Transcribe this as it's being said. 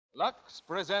Lux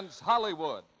presents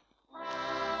Hollywood.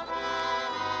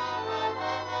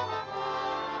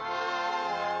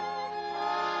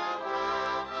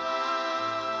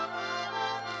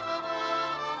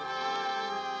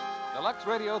 The Lux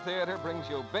Radio Theater brings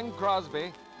you Bing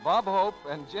Crosby, Bob Hope,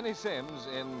 and Ginny Simms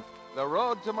in The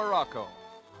Road to Morocco.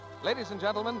 Ladies and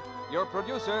gentlemen, your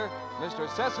producer, Mr.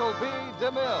 Cecil B.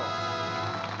 DeMille.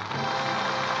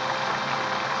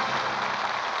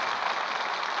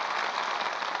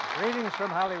 Greetings from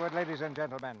Hollywood, ladies and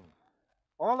gentlemen.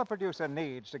 All a producer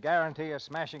needs to guarantee a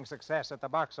smashing success at the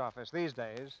box office these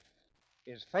days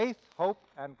is faith, hope,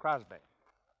 and Crosby.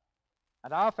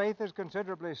 And our faith is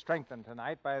considerably strengthened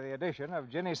tonight by the addition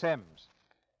of Ginny Simms.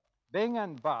 Bing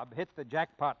and Bob hit the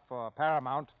jackpot for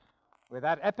Paramount with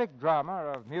that epic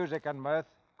drama of music and mirth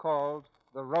called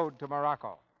The Road to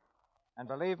Morocco. And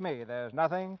believe me, there's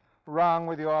nothing wrong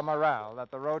with your morale that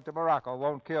The Road to Morocco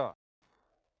won't cure.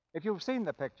 If you've seen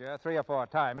the picture 3 or 4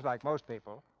 times, like most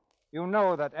people, you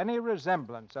know that any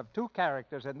resemblance of 2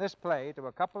 characters in this play to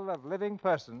a couple of living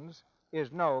persons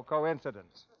is no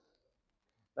coincidence.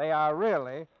 They are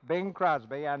really Bing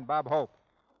Crosby and Bob Hope.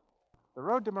 The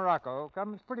Road to Morocco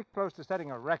comes pretty close to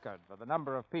setting a record for the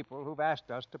number of people who've asked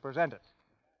us to present it.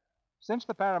 Since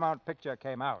the Paramount picture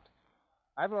came out,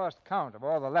 I've lost count of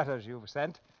all the letters you've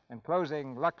sent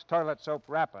enclosing Lux toilet soap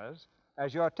wrappers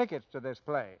as your tickets to this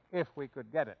play, if we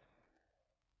could get it.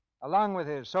 Along with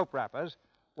his soap wrappers,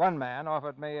 one man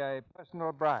offered me a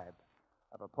personal bribe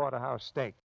of a porterhouse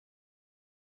steak.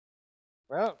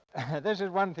 Well, this is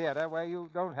one theater where you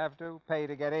don't have to pay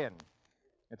to get in.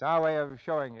 It's our way of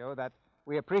showing you that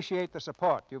we appreciate the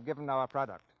support you've given our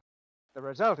product. The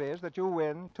result is that you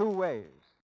win 2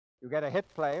 ways. You get a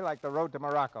hit play like The Road to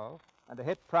Morocco and a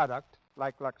hit product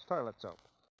like Lux toilet soap.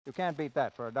 You can't beat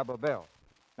that for a double bill.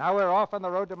 Now we're off on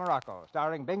The Road to Morocco,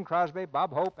 starring Bing Crosby,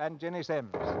 Bob Hope, and Ginny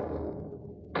Simms.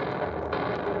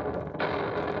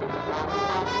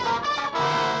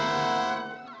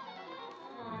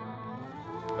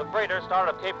 The freighter Star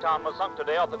of Cape Town was sunk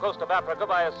today off the coast of Africa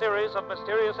by a series of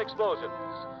mysterious explosions.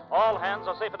 All hands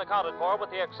are safe and accounted for,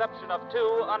 with the exception of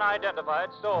 2 unidentified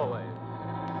stowaways.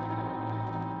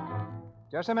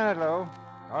 Just a minute, Lou.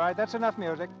 All right, that's enough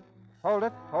music. Hold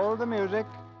it. Hold the music.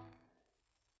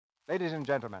 Ladies and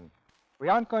gentlemen, we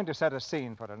aren't going to set a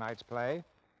scene for tonight's play,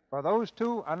 for those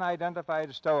 2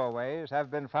 unidentified stowaways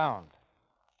have been found.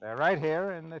 They're right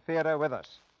here in the theater with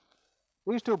us.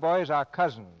 These 2 boys are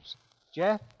cousins,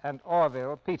 Jeff and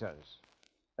Orville Peters.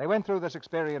 They went through this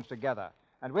experience together,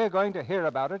 and we're going to hear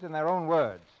about it in their own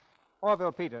words.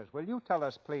 Orville Peters, will you tell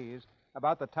us, please,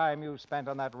 about the time you spent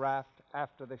on that raft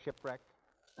after the shipwreck?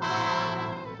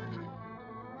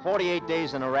 48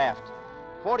 days in a raft.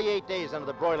 48 days under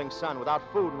the broiling sun without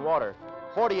food and water.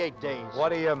 48 days. What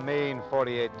do you mean,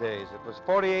 48 days? It was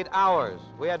 48 hours.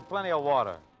 We had plenty of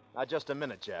water. Now, just a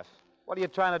minute, Jeff. What are you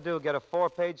trying to do, get a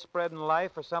 4-page spread in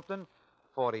Life or something?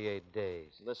 48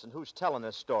 days. Listen, who's telling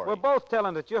this story? We're both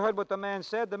telling it. You heard what the man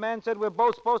said. The man said we're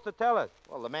both supposed to tell it.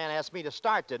 Well, the man asked me to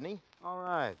start, didn't he? All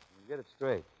right. Get it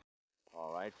straight.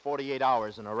 All right, 48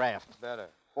 hours in a raft. Better.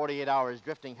 48 hours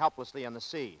drifting helplessly on the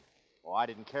sea. Oh, I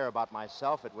didn't care about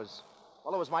myself. It was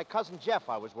my cousin Jeff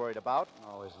I was worried about.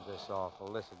 Oh, isn't this awful?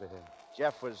 Listen to him.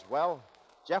 Jeff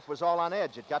was all on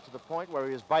edge. It got to the point where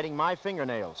he was biting my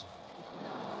fingernails.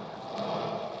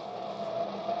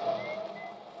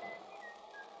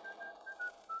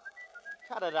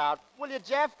 Cut it out. Will you,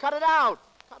 Jeff? Cut it out.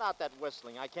 Cut out that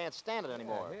whistling. I can't stand it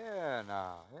anymore. Here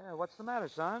now. Yeah, what's the matter,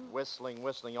 son?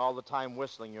 Whistling, all the time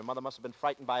whistling. Your mother must have been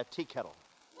frightened by a tea kettle.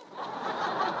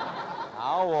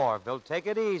 Now, Orville, take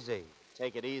it easy.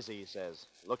 Take it easy, he says.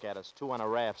 Look at us, 2 on a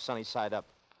raft, sunny side up.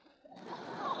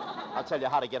 I'll tell you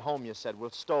how to get home, you said. We'll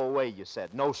stow away, you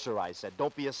said. No, sir, I said.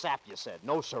 Don't be a sap, you said.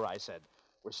 No, sir, I said.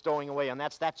 We're stowing away, and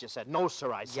that's that, you said. No,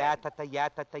 sir, I said. Yeah.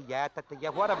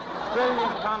 What a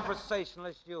brilliant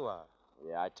conversationalist you are.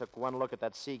 Yeah, I took one look at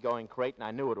that seagoing crate, and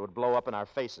I knew it would blow up in our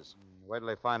faces. Wait till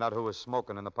they find out who was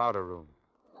smoking in the powder room.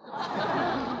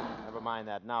 Never mind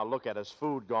that now. Look at us.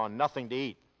 Food gone. Nothing to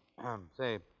eat.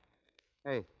 Say,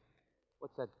 hey,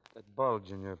 what's that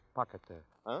bulge in your pocket there?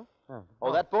 Huh? Yeah.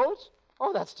 Oh, that bulge?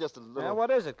 Oh, that's just a little... Yeah,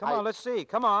 what is it? Come on, let's see.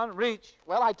 Come on, reach.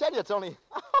 Well, I tell you, it's only...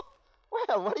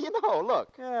 Well, what do you know? Look.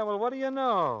 Yeah, well, what do you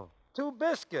know? 2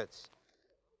 biscuits.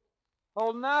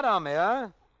 Holding out on me, huh?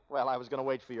 Well, I was going to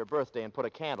wait for your birthday and put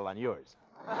a candle on yours.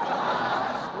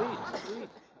 Sweet.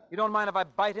 You don't mind if I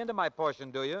bite into my portion,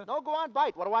 do you? No, go on,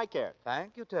 bite. What do I care?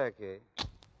 Thank you, Turkey.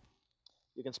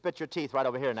 You can spit your teeth right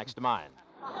over here next to mine.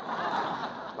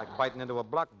 Like biting into a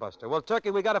blockbuster. Well, Turkey,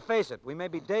 we got to face it. We may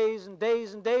be days and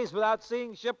days and days without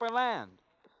seeing ship or land.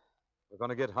 We're going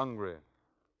to get hungry.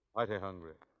 Mighty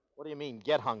hungry. What do you mean,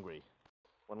 get hungry?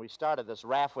 When we started, this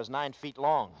raft was 9 feet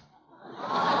long.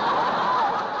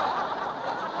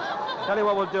 Tell you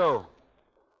what we'll do.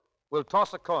 We'll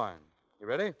toss a coin. You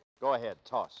ready? Go ahead,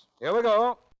 toss. Here we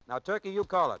go. Now, Turkey, you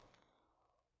call it.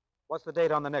 What's the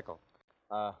date on the nickel?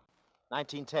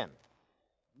 1910.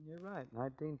 You're right,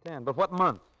 1910. But what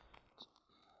month?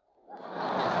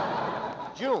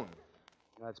 June.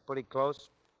 That's pretty close.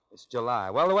 It's July.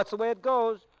 Well, that's the way it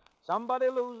goes. Somebody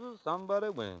loses, somebody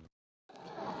wins.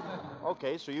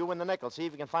 Okay, so you win the nickel. See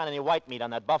if you can find any white meat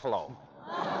on that buffalo.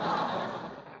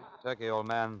 Turkey, old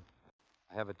man,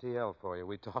 I have a TL for you.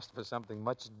 We tossed for something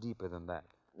much deeper than that.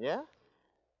 Yeah?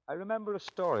 I remember a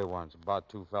story once about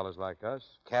two fellas like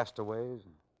us, castaways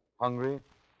and hungry.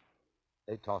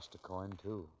 They tossed a coin,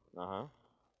 too. Uh-huh.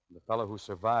 The fellow who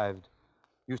survived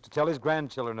used to tell his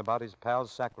grandchildren about his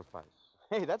pal's sacrifice.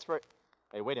 Hey, that's very...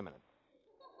 Hey, wait a minute.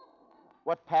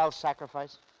 What pal's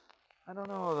sacrifice? I don't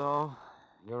know, though.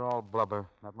 You're all blubber,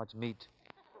 not much meat.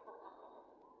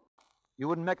 You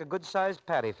wouldn't make a good-sized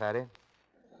patty, Fatty.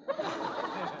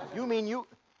 You mean you...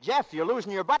 Jeff, you're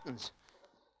losing your buttons.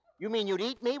 You mean you'd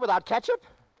eat me without ketchup?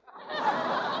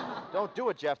 Don't do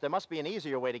it, Jeff. There must be an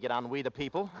easier way to get on We the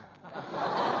People.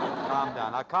 Calm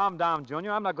down. Now, calm down,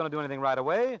 Junior. I'm not going to do anything right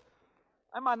away.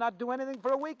 I might not do anything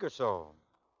for a week or so.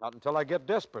 Not until I get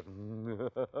desperate.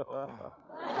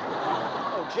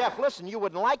 Oh, Jeff, listen, you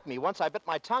wouldn't like me. Once I bit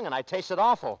my tongue and I tasted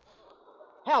awful.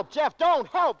 Help, Jeff, don't!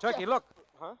 Help! Turkey, Jeff. look.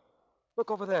 Huh?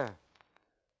 Look over there.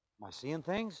 Am I seeing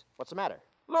things? What's the matter?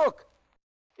 Look!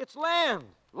 It's land!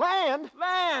 Land?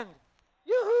 Land!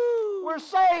 Yoo-hoo! We're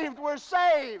saved! We're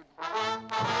saved!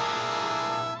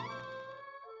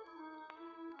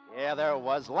 Yeah, there it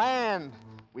was. Land!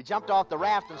 We jumped off the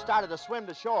raft and started to swim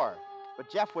to shore. But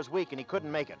Jeff was weak and he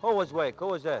couldn't make it. Who was weak? Who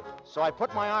was that? So I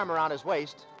put my arm around his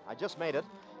waist, I just made it,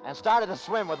 and started to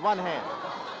swim with one hand.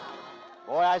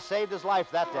 Boy, I saved his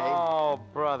life that day. Oh,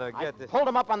 brother, I get this. pulled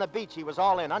him up on the beach. He was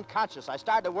all in, unconscious. I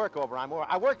started to work over him.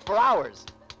 I worked for hours.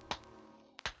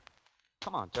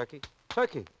 Come on, Turkey.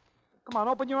 Turkey. Come on,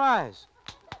 open your eyes.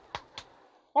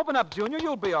 Open up, Junior.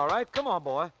 You'll be all right. Come on,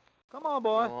 boy. Come on,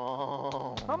 boy.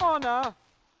 Oh. Come on now.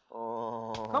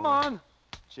 Oh. Come on.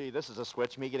 Gee, this is a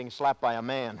switch, me getting slapped by a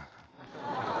man.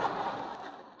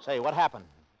 Say, what happened?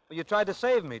 Well, you tried to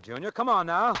save me, Junior. Come on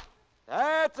now.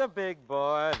 That's a big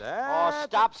boy. Oh,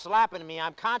 stop slapping me.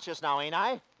 I'm conscious now, ain't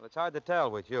I? Well, it's hard to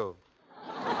tell with you.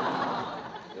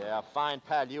 Yeah, fine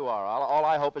pal you are. All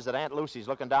I hope is that Aunt Lucy's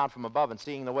looking down from above and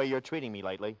seeing the way you're treating me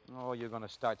lately. Oh, you're going to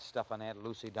start stuffing Aunt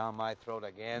Lucy down my throat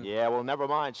again? Yeah, well, never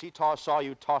mind. She saw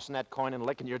you tossing that coin and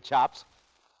licking your chops.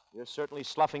 You're certainly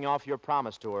sloughing off your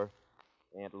promise to her.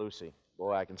 Aunt Lucy.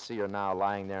 Boy, I can see her now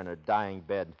lying there in her dying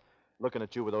bed, looking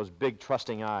at you with those big,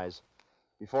 trusting eyes.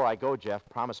 Before I go, Jeff,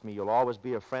 promise me you'll always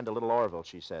be a friend to little Orville,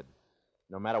 she said.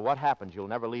 No matter what happens, you'll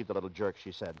never leave the little jerk,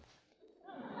 she said.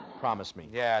 Promise me.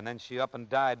 Yeah, and then she up and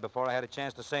died before I had a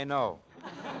chance to say no.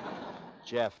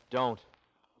 Jeff, don't.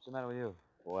 What's the matter with you?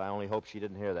 Boy, I only hope she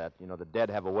didn't hear that. You know, the dead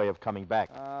have a way of coming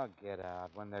back. Oh, get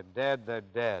out. When they're dead, they're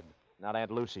dead. Not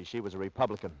Aunt Lucy. She was a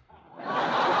Republican.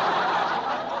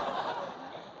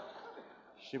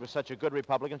 She was such a good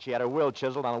Republican, she had her will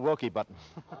chiseled on a Wilkie button.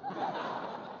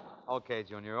 Okay,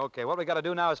 Junior, okay. What we got to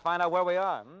do now is find out where we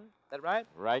are. Is that right?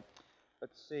 Right.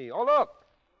 Let's see. Oh, look.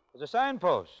 There's a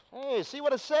signpost. Hey, see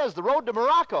what it says. The road to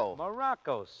Morocco.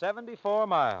 Morocco, 74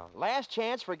 miles. Last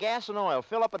chance for gas and oil.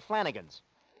 Fill up at Flanagan's.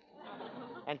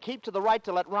 And keep to the right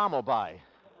to let Rommel by.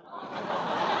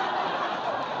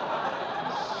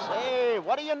 Say,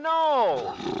 what do you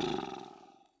know?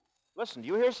 Listen, do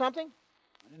you hear something?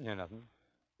 I didn't hear nothing.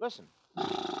 Listen.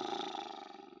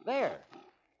 There.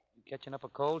 You catching up a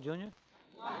cold, Junior?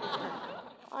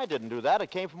 I didn't do that.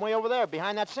 It came from way over there,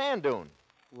 behind that sand dune.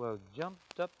 Well,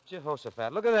 jumped up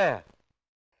Jehoshaphat. Look at that.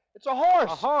 It's a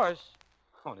horse. A horse?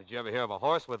 Oh, did you ever hear of a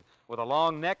horse with a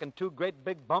long neck and two great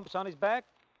big bumps on his back?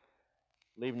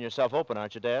 Leaving yourself open,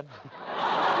 aren't you, Dad?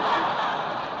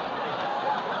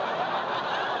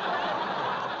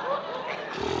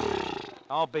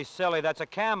 Don't be silly. That's a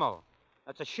camel.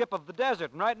 That's a ship of the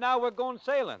desert, and right now we're going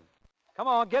sailing. Come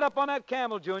on, get up on that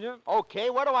camel, Junior. Okay,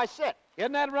 where do I sit? Get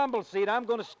in that rumble seat. I'm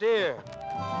going to steer.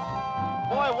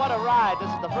 Boy, what a ride. This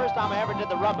is the first time I ever did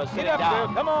the rumble sitting Get up, down.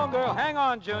 girl. Come on, girl. Hang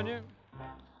on, Junior.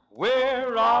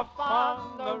 We're off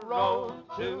on the road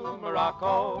to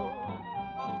Morocco.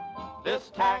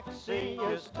 This taxi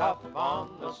is tough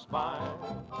on the spine.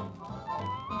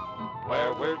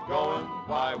 Where we're going,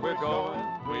 why we're going,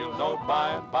 we'll know by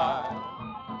and by.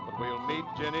 But we'll meet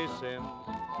Jenny Sims,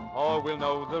 or we'll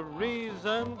know the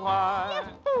reason why.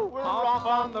 Yahoo! We're We're off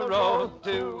on the road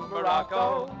to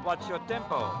Morocco. What's your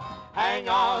tempo? Hang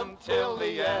on till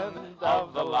the end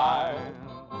of the line.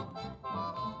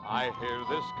 I hear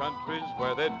this country's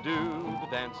where they do the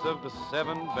dance of the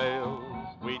seven veils.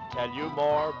 We'd tell you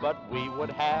more, but we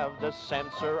would have the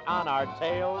censor on our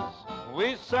tails.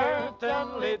 We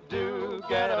certainly do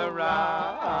get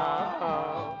around.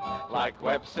 Like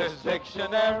Webster's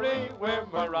dictionary, we're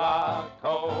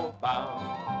Morocco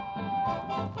bound.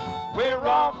 We're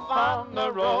off on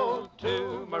the road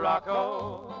to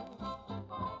Morocco.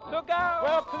 Look out!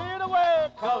 Well, clear the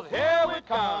way, 'Cause here we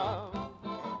come.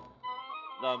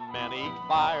 the men eat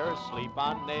fire, sleep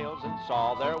on nails, and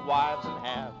saw their wives in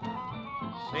half.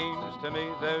 Seems to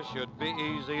me there should be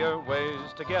easier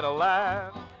ways to get a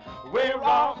laugh. We're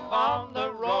off on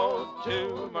the road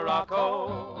to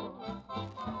Morocco.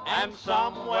 And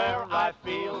somewhere I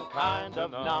feel kind of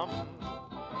numb.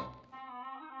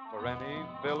 For any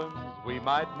villains we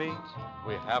might meet,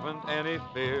 we haven't any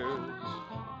fears.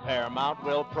 Paramount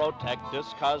will protect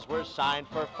us 'cause we're signed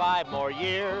for 5 more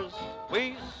years.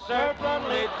 We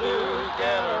certainly do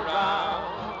get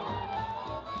around.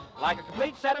 Like a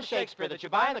complete set of Shakespeare that you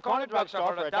buy in the corner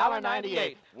drugstore for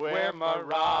 $1.98. We're Morocco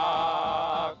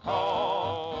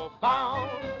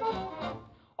bound.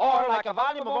 Or like a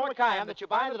volume of Mordecai that you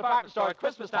buy in the department store at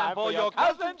Christmas time for your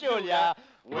cousin Julia.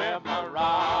 We're Morocco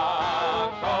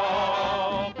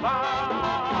bound.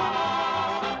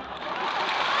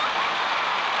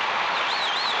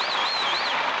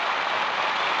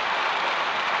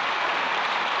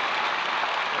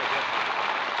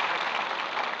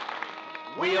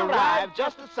 We arrived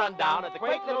just at sundown at the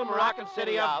quaint little Moroccan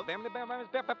city of...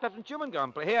 Chewing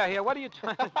gum. Here, what are you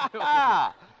trying to do?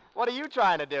 What are you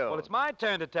trying to do? Well, it's my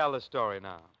turn to tell the story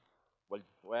now. Well,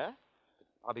 where?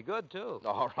 I'll be good, too.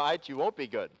 All right, you won't be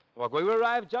good. Well, we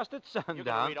arrived just at sundown. You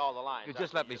can read all the lines. You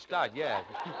just let me start, yeah.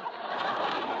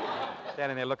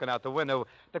 Standing there looking out the window,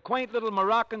 the quaint little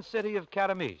Moroccan city of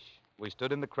Karamish. We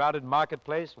stood in the crowded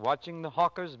marketplace watching the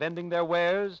hawkers vending their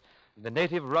wares, and the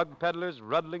native rug peddlers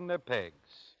ruddling their pegs.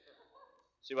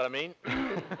 See what I mean?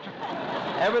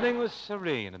 Everything was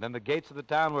serene, and then the gates of the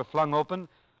town were flung open,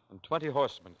 and 20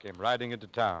 horsemen came riding into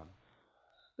town.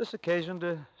 This occasioned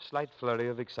a slight flurry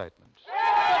of excitement.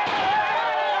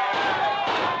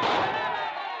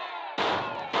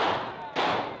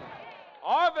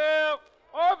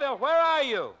 Orville, where are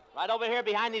you? Right over here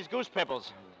behind these goose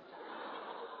pimples.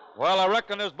 Well, I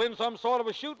reckon there's been some sort of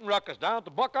a shooting ruckus down at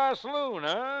the Buckeye Saloon,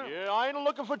 huh? Yeah, I ain't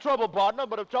looking for trouble, partner,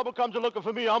 but if trouble comes looking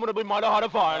for me, I'm going to be mighty hard to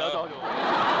find.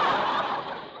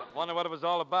 Wonder what it was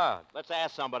all about. Let's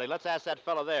ask somebody. Let's ask that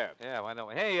fellow there. Yeah, why don't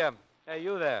we? Hey,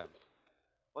 you there.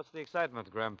 What's the excitement,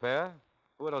 Grandpere?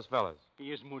 Who are those fellas?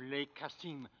 He is Moulay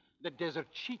Kassim, the desert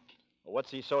sheik. Well,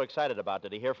 what's he so excited about?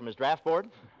 Did he hear from his draft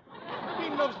board? He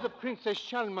loves the Princess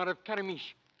Shalmar of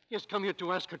Karamish. He has come here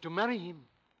to ask her to marry him.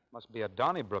 Must be a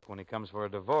Donnybrook when he comes for a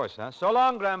divorce, huh? So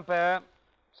long, Grandpere.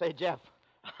 Say, Jeff,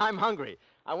 I'm hungry.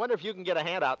 I wonder if you can get a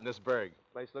hand out in this burg.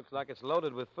 Place looks like it's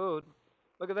loaded with food.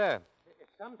 Look at that.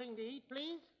 Something to eat,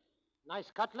 please?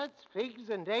 Nice cutlets, figs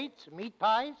and dates, meat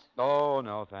pies? Oh,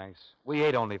 no, thanks. We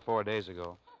ate only 4 days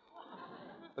ago.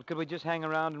 But could we just hang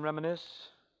around and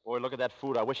reminisce? Boy, look at that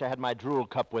food. I wish I had my drool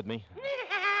cup with me.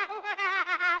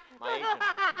 My agent.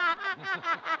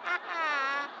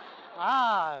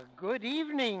 Ah, good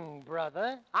evening,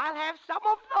 brother. I'll have some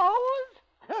of those.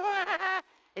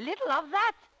 A little of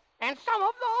that. And some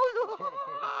of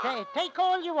those. Take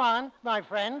all you want, my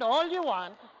friend, all you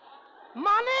want.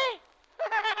 Money?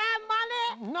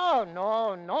 Money? No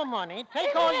money.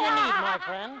 Take all you need, my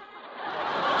friend.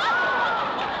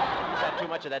 You've had too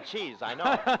much of that cheese, I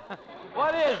know.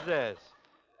 What is this?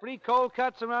 Free cold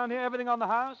cuts around here? Everything on the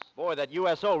house? Boy, that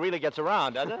USO really gets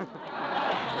around, doesn't it?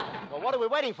 Well, what are we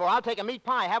waiting for? I'll take a meat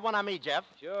pie. Have one on me, Jeff.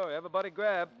 Sure, everybody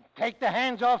grab. Take the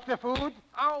hands off the food.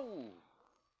 Ow!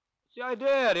 See, I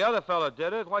did. The other fellow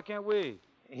did it. Why can't we?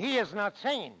 He is not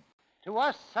sane. To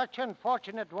us, such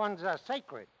unfortunate ones are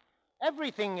sacred.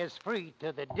 Everything is free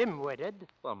to the dim-witted.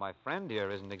 Well, my friend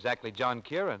here isn't exactly John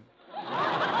Kieran.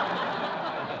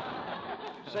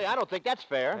 Say, I don't think that's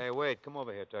fair. Hey, wait. Come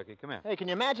over here, Turkey. Come here. Hey, can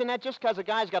you imagine that? Just because a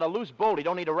guy's got a loose bolt, he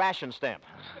don't need a ration stamp.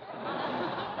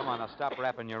 Come on, now stop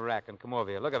wrapping your rack and come over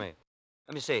here. Look at me.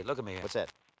 Let me see. Look at me here. What's that?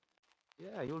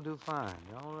 Yeah, you'll do fine.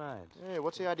 You're all right. Hey,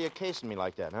 what's the idea of casing me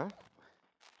like that, huh?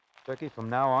 Turkey, from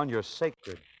now on, you're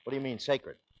sacred. What do you mean,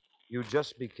 sacred? You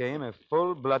just became a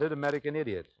full-blooded American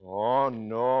idiot. Oh,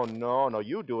 no.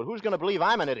 You do it. Who's going to believe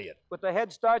I'm an idiot? With the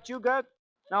head start you got?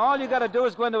 Now, all you got to do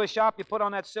is go into a shop, you put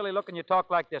on that silly look, and you talk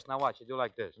like this. Now, watch. You do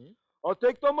like this. I'll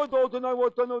take tomatoes, and I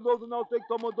want tomatoes, and I'll take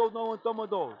tomatoes, and I want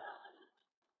tomatoes.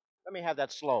 Let me have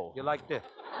that slow. You like this?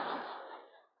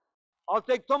 I'll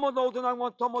take some of those, and I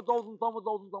want some of those, and some of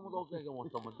those, and some of those. I don't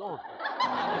want some of those.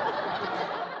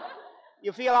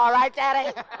 You feel all right,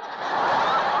 Daddy?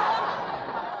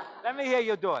 Let me hear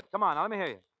you do it. Come on, now, let me hear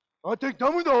you. I'll take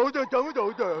some of those, and some of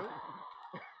those.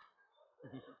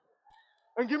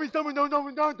 And give me some of those,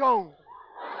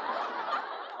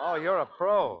 Oh, you're a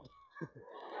pro.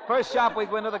 First shop we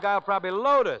go into, the guy will probably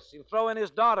load us. He'll throw in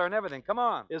his daughter and everything. Come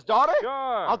on. His daughter? Sure.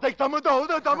 I'll take some of those,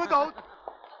 and some of those.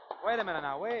 Wait a minute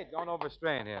now. Wait. Don't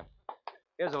overstrain here.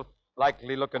 Here's a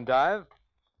likely-looking dive.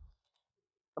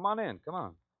 Come on in. Come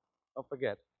on. Don't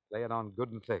forget. Lay it on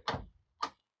good and thick.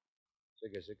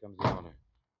 Figures, here comes the owner.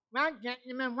 Well,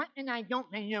 gentlemen, what can I do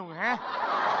for you, huh?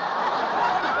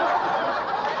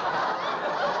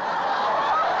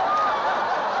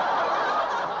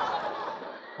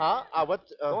 Huh?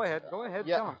 What? Go ahead. Go ahead.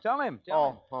 Yeah. Tell him.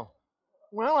 Oh.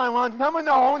 Well, I want some of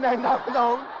those, and some of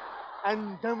those,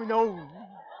 and some of those.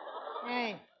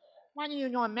 Hey, what are you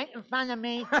doing, making fun of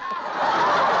me?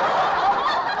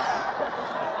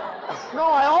 No,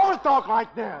 I always talk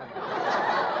like that.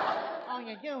 Oh,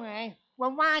 you do, eh?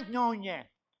 Well, why don't you?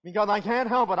 Because I can't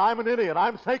help it. I'm an idiot.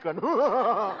 I'm sacred.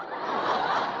 Oh,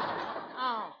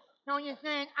 so you're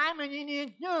saying I'm an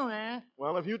idiot too, eh?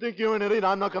 Well, if you think you're an idiot,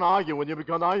 I'm not going to argue with you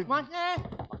because I... What's that?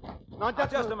 Not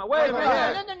Just a minute. Wait a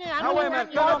minute. Now, wait a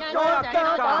minute. Don't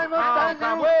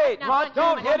wait.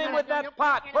 Don't hit him with that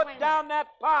pot. Put down that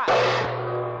pot.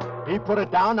 He put it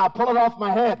down. Now pull it off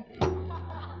my head.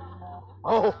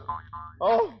 Oh.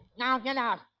 Now get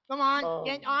out. Come on,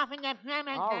 get off in the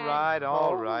premises.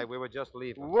 All right. We were just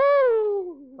leaving.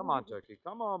 Woo! Come on, Turkey.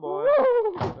 Come on, boy.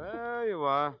 There you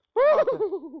are.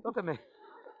 Look at me.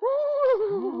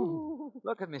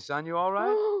 Look at me, son. You all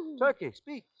right? Turkey,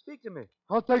 speak. Speak to me.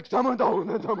 I'll take some of those.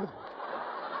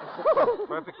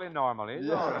 Perfectly normal. He's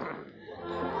all right.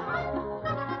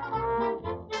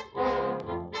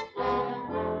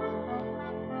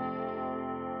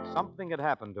 Something had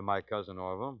happened to my cousin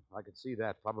Orville. I could see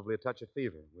that. Probably a touch of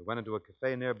fever. We went into a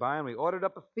cafe nearby and we ordered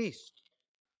up a feast.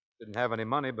 Didn't have any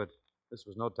money, but this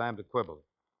was no time to quibble.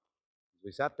 As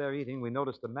we sat there eating, we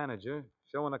noticed the manager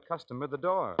showing a customer the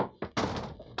door.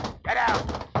 Get out!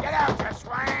 Get out, you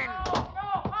swine!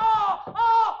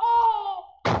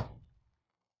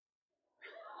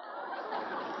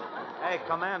 Hey,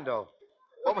 Commando.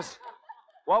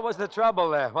 What was the trouble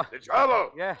there? What? The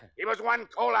trouble? Yeah. He was one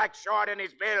Kolak short in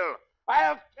his bill.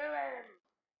 I'll kill him!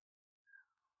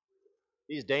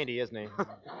 He's dainty, isn't he?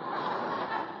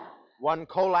 One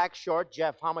Kolak short.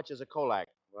 Jeff, how much is a Kolak?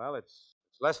 Well, it's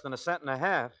less than a cent and a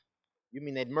half. You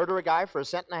mean they'd murder a guy for a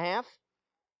cent and a half?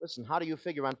 Listen, how do you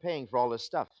figure on paying for all this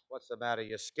stuff? What's the matter?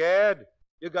 You scared?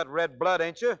 You got red blood,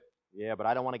 ain't you? Yeah, but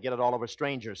I don't want to get it all over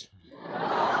strangers.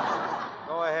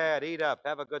 Go ahead, eat up.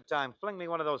 Have a good time. Fling me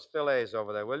one of those fillets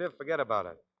over there, will you? Forget about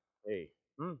it. Hey.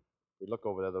 We look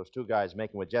over there, those two guys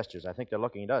making with gestures. I think they're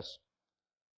looking at us.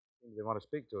 They want to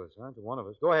speak to us, huh? To one of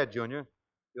us. Go ahead, Junior.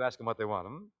 You ask them what they want,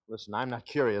 Listen, I'm not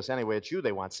curious. Anyway, it's you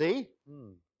they want, see?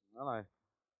 Well, I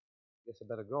guess I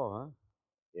better go, huh?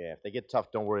 Yeah, if they get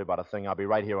tough, don't worry about a thing. I'll be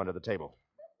right here under the table.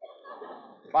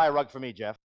 Buy a rug for me,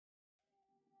 Jeff.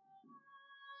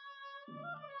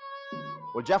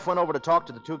 Well, Jeff went over to talk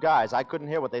to the two guys. I couldn't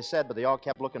hear what they said, but they all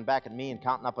kept looking back at me and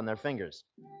counting up on their fingers.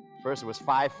 First it was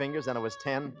 5 fingers, then it was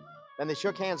 10. Then they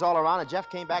shook hands all around, and Jeff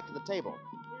came back to the table.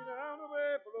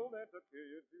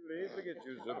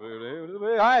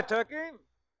 Hi, Turkey.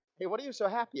 Hey, what are you so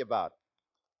happy about?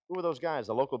 Who are those guys,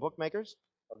 the local bookmakers?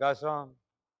 Garçon,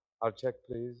 I'll check,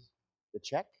 please. The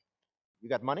check? You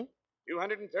got money?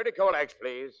 230 Kolaks,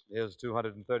 please. Here's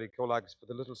 230 Kolaks for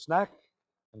the little snack,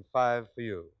 and 5 for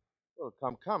you. Well,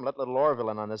 come. Let little Orville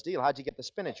in on this deal. How'd you get the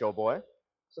spinach, old boy?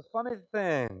 It's a funny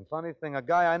thing. A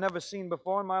guy I never seen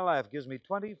before in my life gives me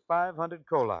 2,500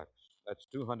 Kolaks. That's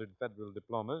 200 federal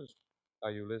diplomas. Are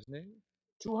you listening?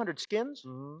 200 skins?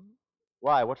 Mm-hmm.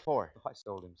 Why? What for? I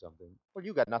sold him something. Well,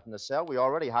 you got nothing to sell. We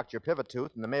already hocked your pivot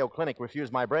tooth, and the Mayo Clinic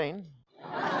refused my brain.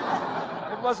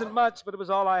 It wasn't much, but it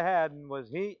was all I had, and was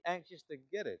he anxious to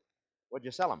get it? What'd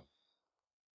you sell him?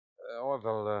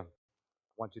 Orville, I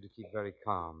want you to keep very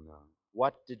calm now.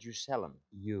 What did you sell him?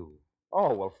 You.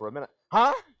 Oh, well, for a minute.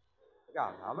 Huh? Look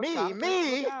out now. Look Me? out.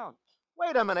 Me? Look out.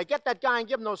 Wait a minute. Get that guy and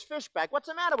give him those fish back. What's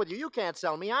the matter with you? You can't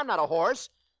sell me. I'm not a horse.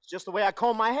 It's just the way I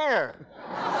comb my hair.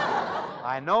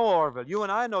 I know, Orville. You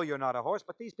and I know you're not a horse,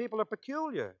 but these people are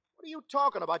peculiar. What are you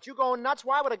talking about? You going nuts?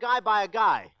 Why would a guy buy a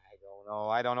guy?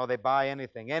 I don't know. They buy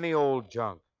anything. Any old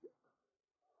junk.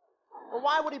 Well,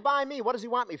 why would he buy me? What does he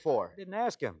want me for? I didn't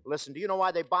ask him. Listen, do you know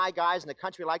why they buy guys in a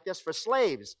country like this? For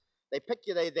slaves. They pick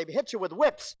you, they hit you with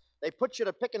whips. They put you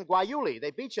to picking guayuli.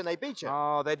 They beat you and they beat you.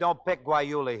 Oh, they don't pick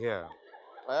guayuli here.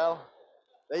 Well,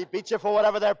 they beat you for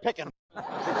whatever they're picking.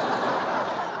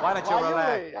 Why don't you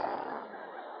relax?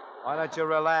 Why don't you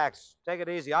relax? Take it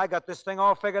easy. I got this thing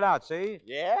all figured out, see?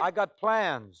 Yeah? I got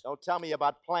plans. Don't tell me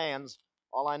about plans.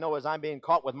 All I know is I'm being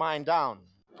caught with mine down.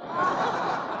 Look,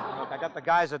 I got the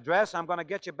guy's address. I'm going to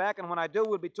get you back, and when I do,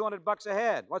 we'll be $200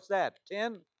 ahead. What's that,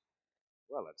 10?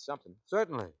 Well, that's something.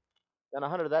 Certainly. Then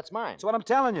 100 of that's mine. That's what I'm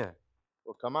telling you.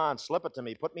 Well, come on, slip it to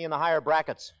me. Put me in the higher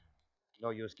brackets. No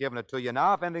use giving it to you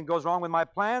now. If anything goes wrong with my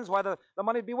plans, why, the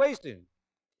money'd be wasted.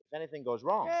 If anything goes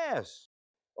wrong. Yes.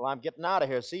 Well, I'm getting out of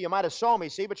here, see? You might have sold me,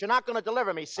 see, but you're not going to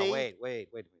deliver me, see? Oh, wait.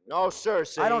 No, sir,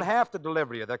 see? I don't have to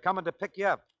deliver you. They're coming to pick you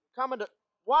up. Coming to...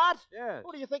 What? Yes.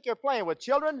 Who do you think you're playing with,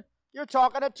 children? You're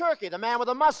talking to Turkey, the man with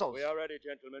the muscles. We are ready,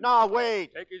 gentlemen. No,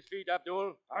 wait. Take his feet,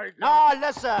 Abdul. No,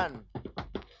 listen.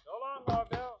 So long,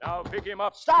 Orville. Now pick him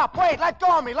up. Stop, wait, let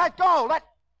go of me, let go,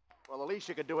 Well, the least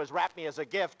you could do is wrap me as a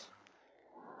gift.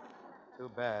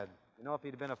 Too bad. You know, if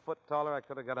he'd been a foot taller, I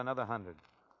could have got another 100.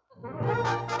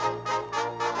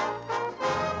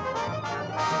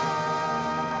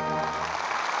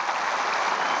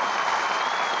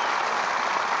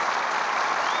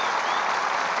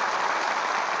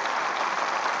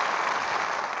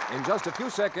 In just a few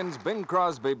seconds, Bing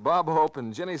Crosby, Bob Hope,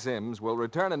 and Ginny Sims will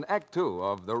return in Act Two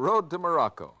of The Road to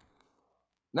Morocco.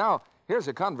 Now, here's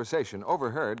a conversation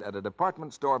overheard at a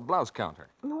department store blouse counter.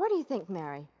 What do you think,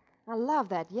 Mary? I love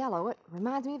that yellow. It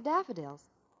reminds me of daffodils.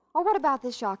 Or what about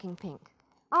this shocking pink?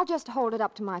 I'll just hold it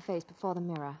up to my face before the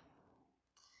mirror.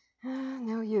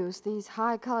 No use. These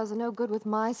high colors are no good with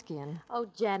my skin. Oh,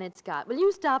 Janet Scott, will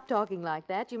you stop talking like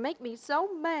that? You make me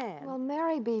so mad. Well,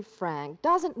 Mary, be frank.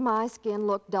 Doesn't my skin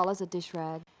look dull as a dish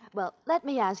rag? Well, let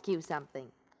me ask you something.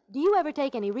 Do you ever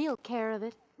take any real care of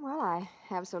it? Well, I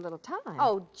have so little time.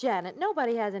 Oh, Janet,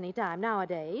 nobody has any time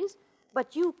nowadays.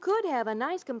 But you could have a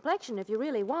nice complexion if you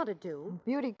really wanted to.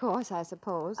 Beauty course, I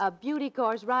suppose. A beauty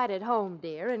course right at home,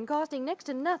 dear, and costing next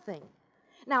to nothing.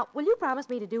 Now, will you promise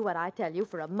me to do what I tell you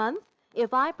for a month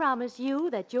if I promise you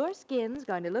that your skin's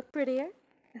going to look prettier?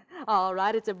 All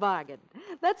right, it's a bargain.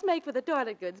 Let's make for the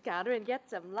toilet goods counter and get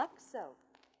some Lux soap.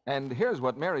 And here's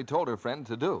what Mary told her friend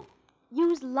to do.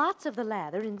 Use lots of the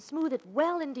lather and smooth it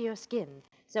well into your skin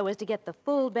so as to get the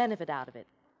full benefit out of it.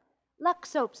 Lux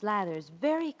soap's lather's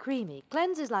very creamy,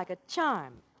 cleanses like a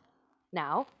charm.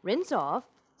 Now, rinse off,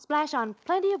 splash on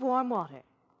plenty of warm water.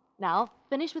 Now,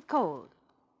 finish with cold.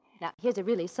 Now, here's a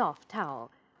really soft towel.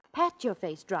 Pat your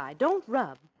face dry, don't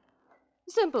rub.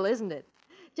 Simple, isn't it?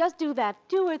 Just do that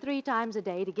 2 or 3 times a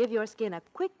day to give your skin a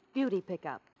quick beauty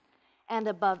pickup. And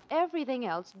above everything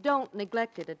else, don't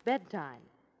neglect it at bedtime.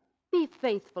 Be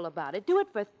faithful about it. Do it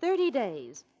for 30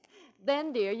 days.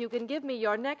 Then, dear, you can give me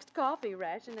your next coffee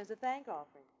ration as a thank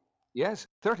offering. Yes,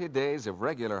 30 days of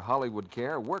regular Hollywood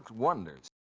care worked wonders.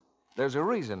 There's a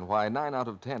reason why 9 out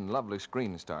of 10 lovely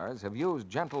screen stars have used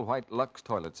Gentle White Lux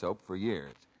toilet soap for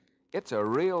years. It's a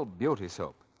real beauty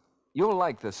soap. You'll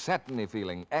like the satiny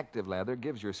feeling active lather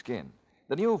gives your skin,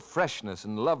 the new freshness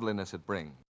and loveliness it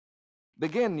brings.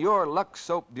 Begin your Lux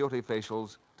Soap Beauty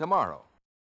facials tomorrow.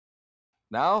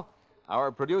 Now, our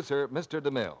producer, Mr.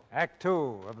 DeMille. Act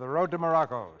Two of The Road to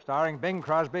Morocco, starring Bing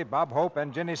Crosby, Bob Hope,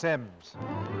 and Ginny Sims.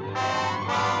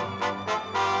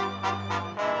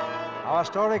 Our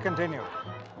story continues.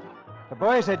 The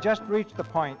boys had just reached the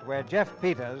point where Jeff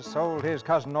Peters sold his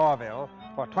cousin Orville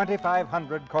for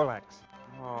 2,500 kolaks.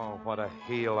 Oh, what a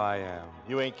heel I am.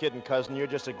 You ain't kidding, cousin. You're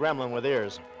just a gremlin with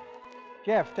ears.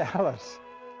 Jeff, tell us,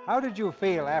 how did you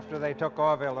feel after they took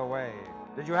Orville away?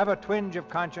 Did you have a twinge of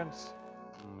conscience?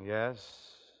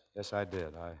 Yes, I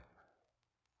did.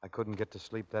 I couldn't get to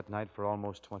sleep that night for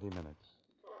almost 20 minutes.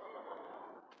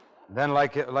 Then,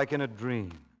 like in a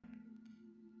dream,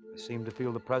 I seemed to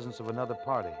feel the presence of another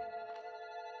party.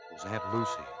 It was Aunt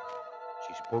Lucy.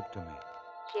 She spoke to me.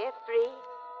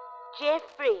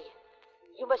 Jeffrey,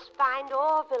 you must find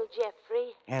Orville,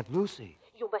 Jeffrey. Aunt Lucy?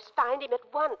 You must find him at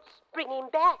once. Bring him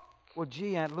back. Well,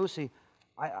 gee, Aunt Lucy,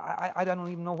 I don't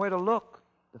even know where to look.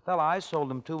 The fella I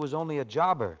sold him to was only a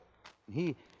jobber.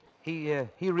 He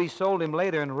resold him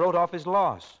later and wrote off his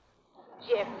loss.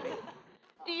 Jeffrey,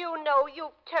 do you know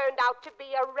you've turned out to be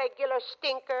a regular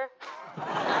stinker?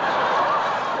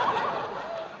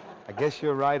 I guess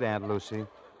you're right, Aunt Lucy.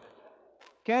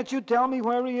 Can't you tell me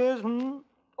where he is,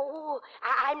 Oh,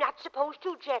 I'm not supposed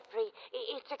to, Jeffrey.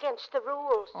 It's against the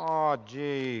rules. Oh,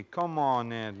 gee, come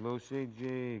on, Aunt Lucy.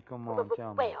 Gee, come on,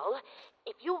 tell me. Well,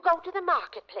 if you go to the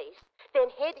marketplace, Then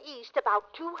head east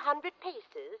about 200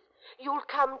 paces. You'll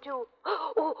come to...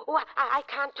 I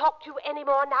can't talk to you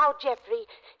anymore now, Jeffrey.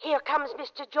 Here comes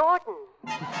Mr. Jordan.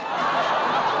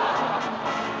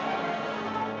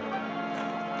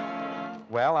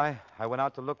 Well, I went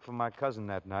out to look for my cousin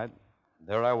that night.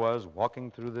 There I was,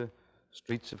 walking through the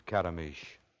streets of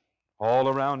Karamish. All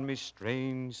around me,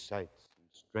 strange sights and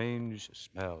strange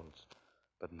smells,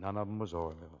 but none of them was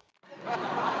Orville.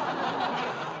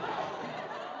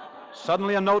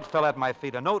 Suddenly, a note fell at my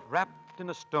feet, a note wrapped in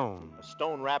a stone. A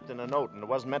stone wrapped in a note, and it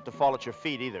wasn't meant to fall at your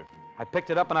feet either. I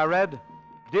picked it up and I read,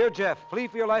 "Dear Jeff, flee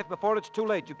for your life before it's too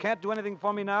late. You can't do anything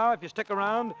for me now. If you stick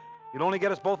around, you'll only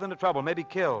get us both into trouble, maybe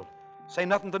killed. Say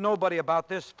nothing to nobody about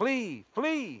this. Flee,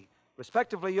 flee.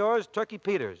 Respectively yours, Turkey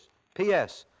Peters.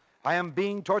 P.S. I am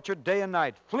being tortured day and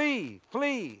night. Flee,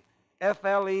 flee.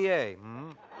 F-L-E-A.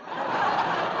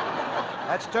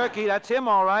 That's Turkey. That's him,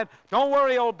 all right. Don't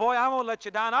worry, old boy. I won't let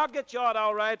you down. I'll get you out,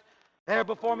 all right." There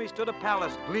before me stood a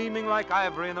palace, gleaming like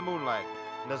ivory in the moonlight.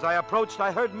 And as I approached,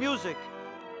 I heard music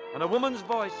and a woman's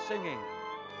voice singing.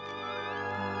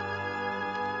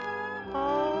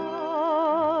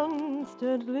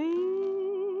 Constantly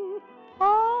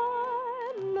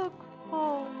I look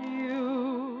for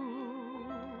you.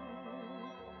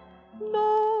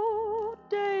 No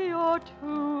day or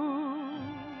two,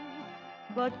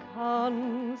 but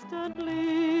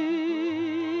constantly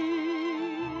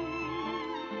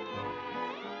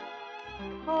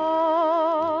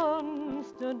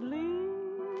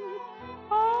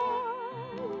I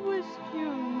wished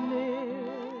you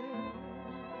near,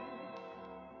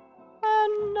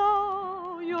 and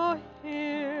now you're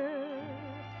here,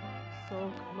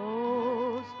 so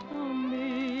close to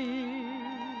me,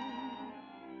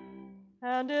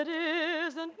 and it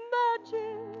isn't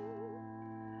magic,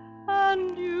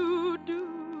 and you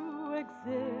do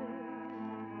exist.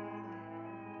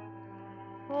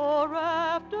 For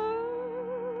after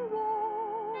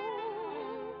all,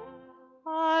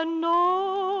 I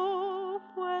know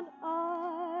when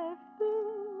I've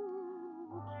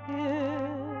been kissed,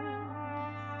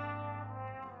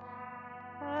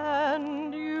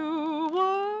 and you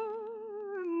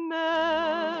were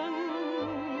meant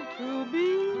to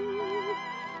be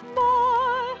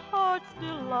my heart's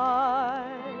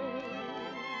delight,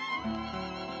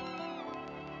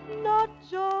 not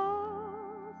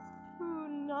just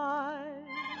tonight,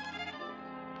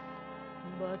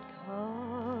 but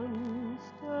constantly.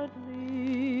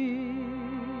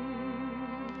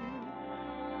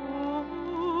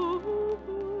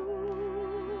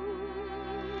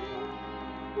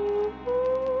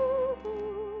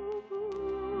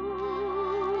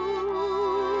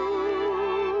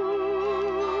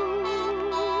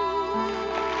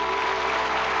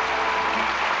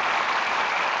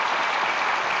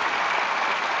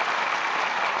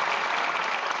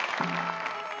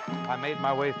 I made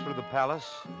my way through the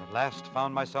palace, and at last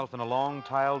found myself in a long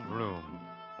tiled room.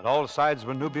 At all sides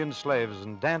were Nubian slaves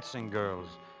and dancing girls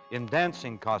in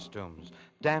dancing costumes,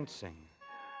 dancing.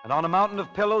 And on a mountain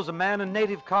of pillows, a man in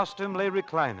native costume lay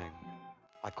reclining.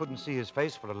 I couldn't see his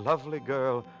face, for a lovely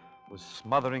girl was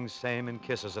smothering same in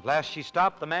kisses. At last she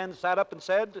stopped. The man sat up and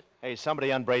said, "Hey,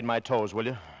 somebody unbraid my toes, will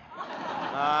you?"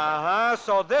 "Uh-huh,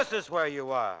 so this is where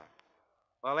you are.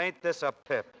 Well, ain't this a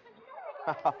pip?"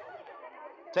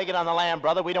 Take it on the lamb,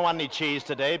 brother. We don't want any cheese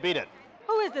today. Beat it.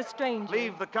 Who is this stranger?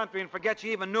 "Leave the country and forget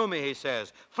you even knew me," he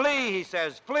says. "Flee," he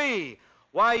says, "flee.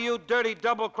 Why, you dirty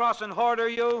double-crossing hoarder,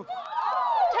 you."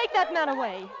 Take that man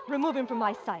away. Remove him from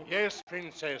my sight. Yes,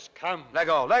 Princess, come. Let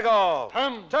go, let go.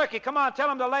 Come. Turkey, come on, tell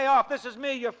him to lay off. This is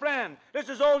me, your friend. This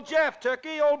is old Jeff,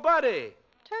 Turkey, old buddy.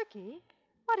 Turkey?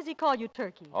 Why does he call you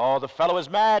Turkey? Oh, the fellow is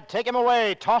mad. Take him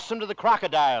away. Toss him to the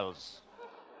crocodiles.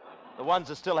 The ones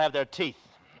that still have their teeth.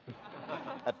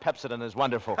 That Pepsodent is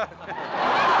wonderful. Well,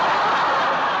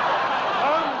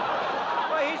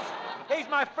 he's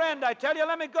my friend, I tell you.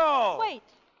 Let me go. Wait.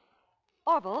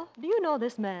 Orville, do you know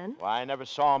this man? Why, I never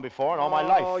saw him before in all my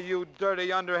life. Oh, you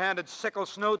dirty, underhanded sickle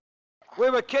snoot. We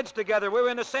were kids together. We were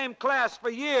in the same class for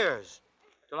years.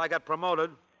 Till I got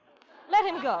promoted. Let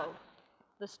him go.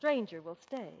 The stranger will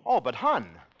stay. Oh, but,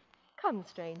 hon. Come,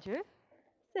 stranger.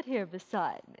 Sit here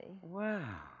beside me. Wow.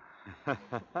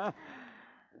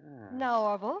 Now,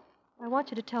 Orville, I want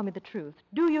you to tell me the truth.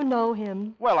 Do you know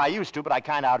him? Well, I used to, but I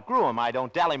kind of outgrew him. I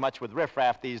don't dally much with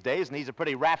riffraff these days, and he's a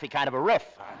pretty raffy kind of a riff.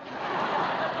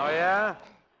 Oh, yeah?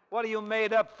 What are you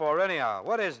made up for, anyhow?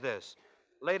 What is this?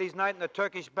 Ladies' night in a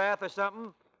Turkish bath or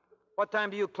something? What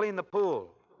time do you clean the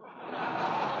pool?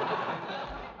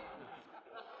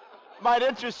 Might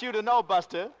interest you to know,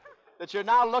 Buster, that you're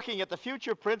now looking at the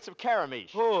future Prince of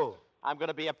Karamish. Who? I'm going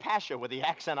to be a pasher with the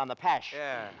accent on the pash.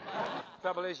 Yeah.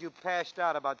 Trouble is, you passed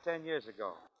out about 10 years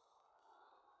ago.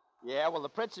 Yeah, well, the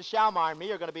Princess Shalmar and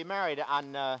me are going to be married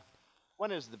on,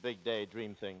 when is the big day,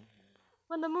 dream thing?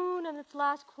 When the moon in its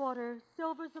last quarter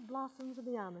silvers the blossoms of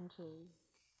the almond tree.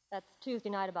 That's Tuesday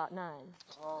night about 9.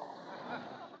 Oh.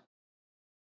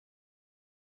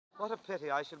 What a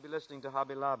pity. I should be listening to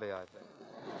Hobby Lobby, I think.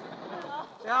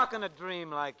 See, how can a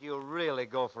dream like you really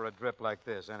go for a drip like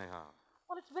this, anyhow?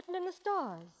 Well, it's written in the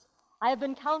stars. I have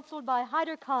been counseled by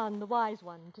Hyder Khan, the wise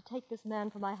one, to take this man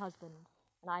for my husband,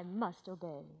 and I must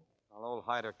obey. Well, old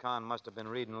Hyder Khan must have been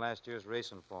reading last year's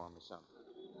racing form or something.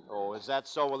 Oh, is that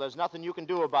so? Well, there's nothing you can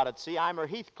do about it. See, I'm her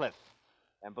Heathcliff.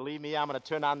 And believe me, I'm going to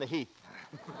turn on the Heath.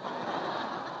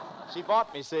 She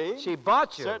bought me, see? She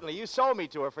bought you? Certainly. You sold me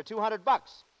to her for $200.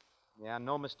 Yeah,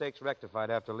 no mistakes rectified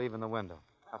after leaving the window.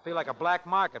 I feel like a black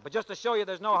market, but just to show you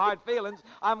there's no hard feelings,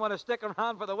 I'm going to stick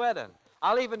around for the wedding.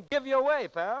 I'll even give you away,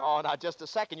 pal. Oh, now, just a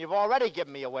second. You've already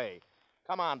given me away.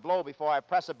 Come on, blow before I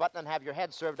press a button and have your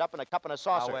head served up in a cup and a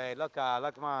saucer. Now, wait, look,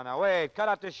 come on. Now, wait, cut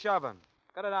out this shoving.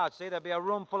 Cut it out, see? There'll be a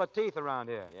room full of teeth around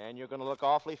here. Yeah, and you're going to look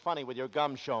awfully funny with your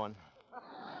gums showing.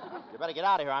 You better get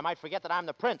out of here. I might forget that I'm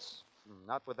the prince.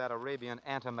 Not with that Arabian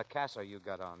antimacassar you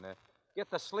got on there. Get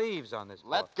the sleeves on this.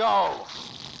 Let go.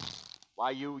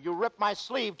 Why, you ripped my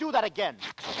sleeve. Do that again.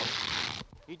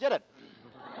 He did it.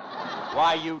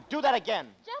 Why, you do that again.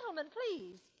 Gentlemen,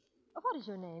 please. What is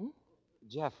your name?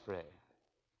 Jeffrey.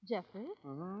 Jeffrey?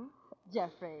 Mm-hmm.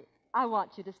 Jeffrey, I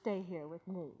want you to stay here with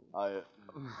me.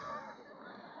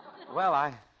 Well,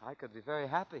 I could be very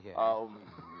happy here.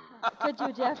 Could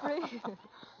you, Jeffrey?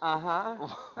 Uh-huh.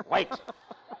 Wait.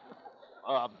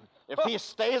 If he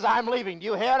stays, I'm leaving. Do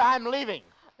you hear it? I'm leaving.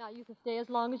 Now, you can stay as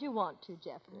long as you want to,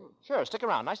 Jeffrey. Sure, stick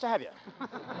around. Nice to have you.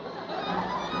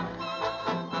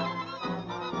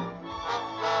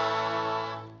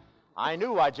 I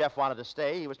knew why Jeff wanted to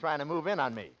stay. He was trying to move in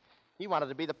on me. He wanted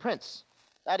to be the prince.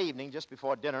 That evening, just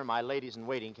before dinner, my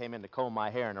ladies-in-waiting came in to comb my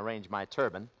hair and arrange my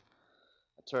turban.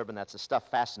 A turban that's a stuffed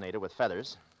fascinator with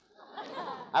feathers.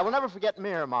 I will never forget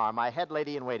Miramar, my head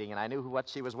lady-in-waiting, and I knew what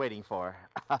she was waiting for.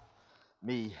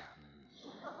 Me.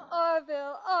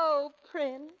 Orville, oh,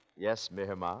 Prince. Yes,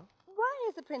 Miramar? Why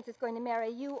is the princess going to marry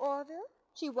you, Orville?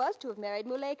 She was to have married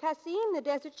Moulay Kassim, the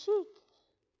desert sheik.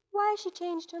 Why has she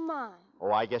changed her mind?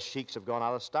 Oh, I guess sheiks have gone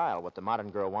out of style. What the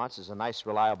modern girl wants is a nice,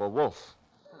 reliable wolf.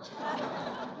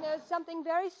 There's something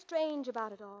very strange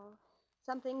about it all.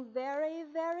 Something very,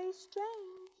 very strange.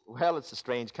 Well, it's a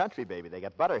strange country, baby. They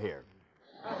got butter here.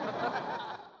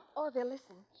 Orville,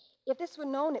 listen. If this were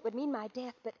known, it would mean my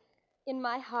death, but in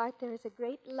my heart there is a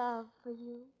great love for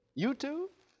you. You too?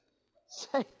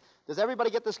 Say, does everybody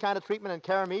get this kind of treatment in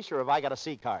Karamish, or have I got a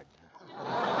C card?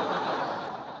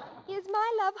 Is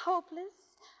my love hopeless?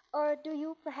 Or do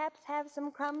you perhaps have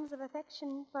some crumbs of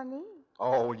affection for me?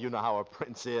 Oh, well, you know how a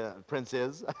prince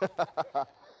is.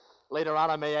 Later on,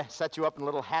 I may set you up in a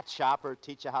little hat shop or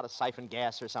teach you how to siphon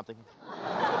gas or something.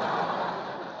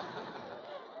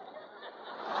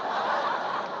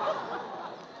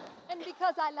 And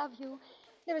because I love you,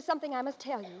 there is something I must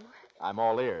tell you. I'm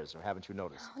all ears, or haven't you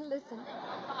noticed? Oh, listen.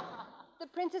 The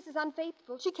princess is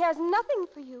unfaithful. She cares nothing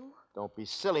for you. Don't be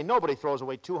silly. Nobody throws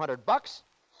away $200.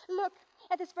 Look,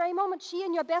 at this very moment, she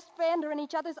and your best friend are in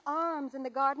each other's arms in the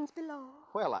gardens below.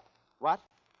 Well, what?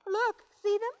 Look,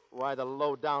 see them? Why, the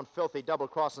low-down, filthy,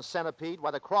 double-crossing centipede.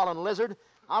 Why, the crawling lizard.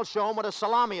 I'll show him what a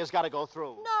salami has got to go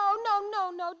through. No.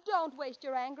 Don't waste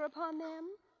your anger upon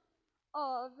them.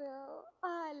 Orville,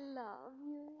 I love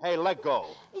you. Hey, let go.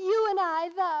 You and I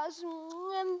thus,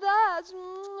 and thus,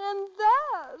 and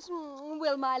thus,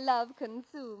 will my love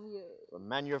consume you. From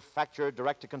manufacturer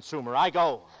direct to consumer, I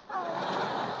go.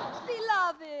 Oh,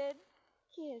 beloved,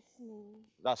 kiss me.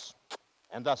 Thus,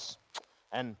 and thus,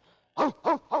 and...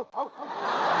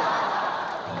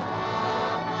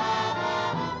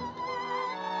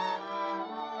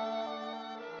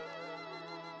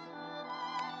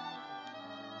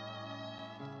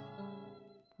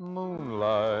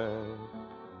 Moonlight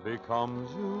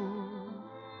becomes you.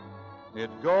 It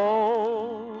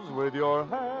goes with your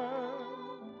hair.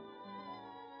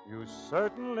 You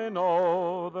certainly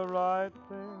know the right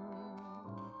thing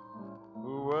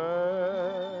to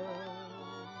wear.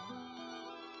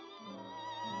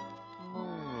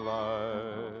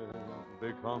 Moonlight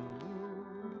becomes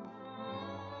you.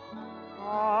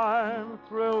 I'm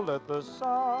thrilled at the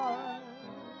sight.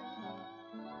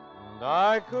 And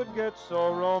I could get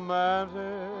so romantic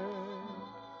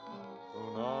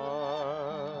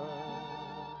tonight.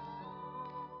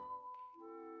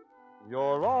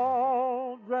 You're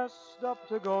all dressed up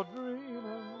to go dreaming.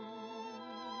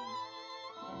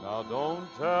 Now don't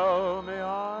tell me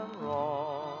I'm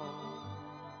wrong.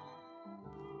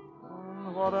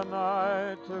 What a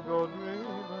night to go dreaming.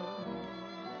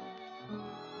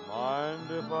 Mind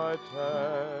if I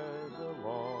tag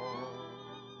along?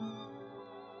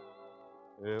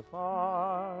 If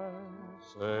I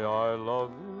say I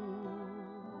love you,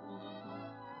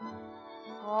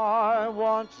 I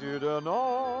want you to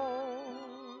know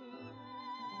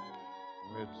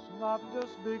it's not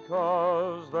just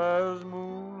because there's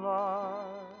moonlight,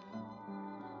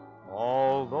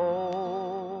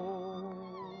 although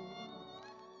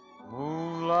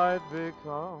moonlight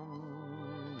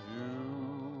becomes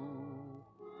you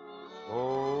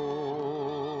so.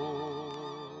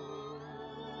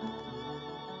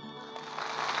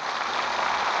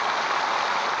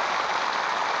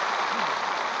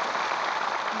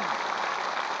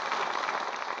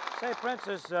 Say,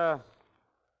 Princess, I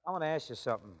want to ask you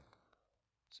something.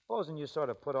 Supposing you sort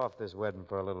of put off this wedding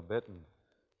for a little bit, and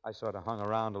I sort of hung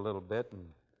around a little bit,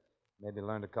 and maybe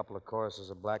learned a couple of choruses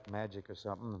of black magic or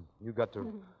something, and you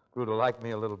grew to like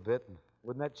me a little bit. And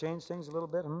wouldn't that change things a little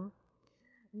bit,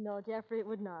 No, Jeffrey, it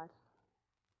would not.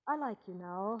 I like you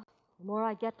now. The more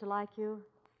I get to like you,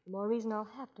 the more reason I'll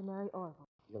have to marry Orville.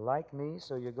 You like me,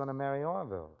 so you're going to marry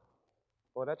Orville.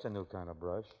 Boy, that's a new kind of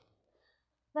brush.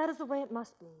 That is the way it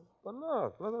must be. But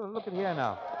look at here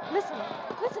now. Listen,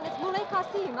 it's Moulay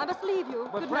Qasim. I must leave you.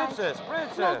 But Good Princess, night.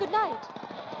 Princess. No, good night.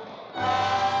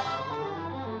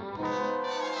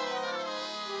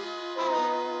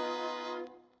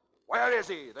 Where is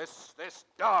he, this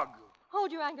dog?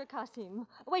 Hold your anger, Qasim.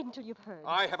 Wait until you've heard.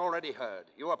 I have already heard.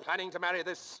 You are planning to marry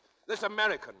this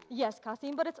American. Yes,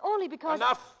 Qasim, but it's only because...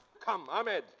 Enough! Come,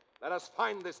 Ahmed. Let us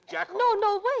find this jackal.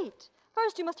 No, wait.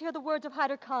 First, you must hear the words of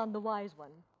Hyder Khan, the wise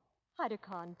one. Hyder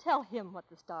Khan, tell him what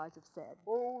the stars have said.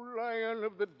 O Lion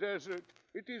of the Desert,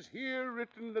 it is here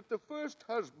written that the first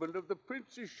husband of the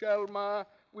Princess Shalmar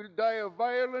will die a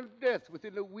violent death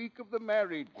within a week of the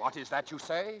marriage. What is that you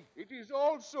say? It is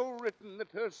also written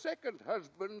that her second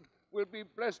husband will be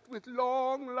blessed with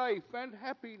long life and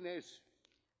happiness.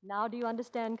 Now do you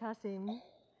understand, Qasim?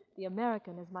 The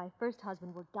American, as my first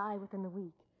husband, will die within the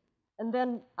week. And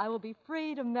then I will be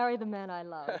free to marry the man I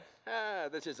love.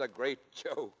 This is a great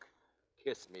joke.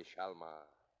 Kiss me, Shalmar.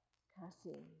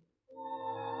 Qasim.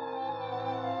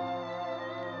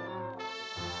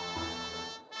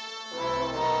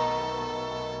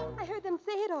 I heard them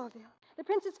say it, Orville. The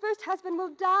prince's first husband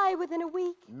will die within a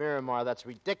week. Miramar, that's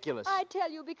ridiculous. I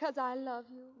tell you because I love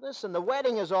you. Listen, the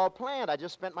wedding is all planned. I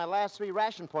just spent my last 3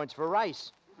 ration points for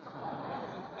rice.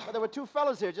 But there were 2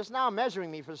 fellas here just now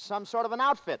measuring me for some sort of an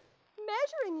outfit.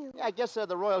 Measuring you? Yeah, I guess they're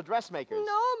the royal dressmakers.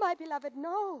 No, my beloved,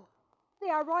 no. They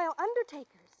are royal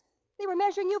undertakers. They were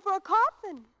measuring you for a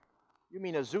coffin. You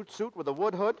mean a zoot suit with a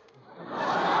wood hood?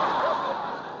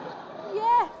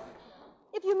 Yes.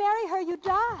 If you marry her, you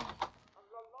die.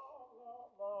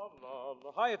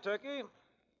 Hiya, Turkey.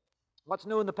 What's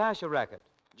new in the Pasha racket?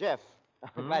 Jeff,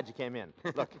 I'm glad you came in.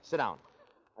 Look, sit down.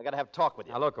 I got to have a talk with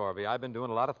you. Now, look, Orby, I've been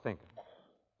doing a lot of thinking.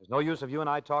 There's no use of you and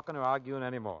I talking or arguing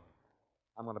anymore.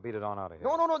 I'm going to beat it on out of here.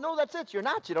 No, that's it. You're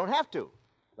not. You don't have to.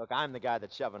 Look, I'm the guy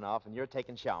that's shoving off, and you're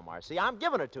taking Shalmar. See, I'm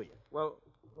giving her to you. Well,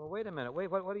 wait a minute.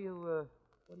 Wait, what are you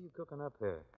cooking up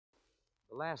here?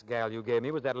 The last gal you gave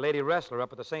me was that lady wrestler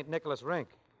up at the St. Nicholas rink.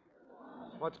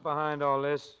 What's behind all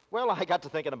this? Well, I got to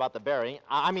thinking about the marrying,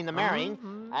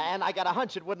 and I got a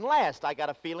hunch it wouldn't last. I got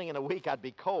a feeling in a week I'd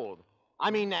be cold.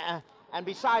 And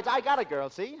besides, I got a girl,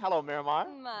 see? Hello, Miramar.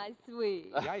 My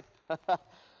sweet. Right.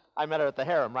 I met her at the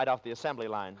harem right off the assembly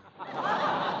line.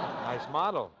 Nice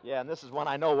model. Yeah, and this is one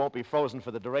I know won't be frozen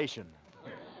for the duration.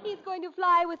 He's going to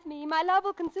fly with me. My love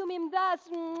will consume him thus,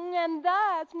 and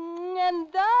thus,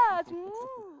 and thus.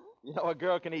 You know, a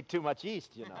girl can eat too much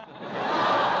yeast, you know.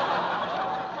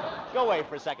 Go away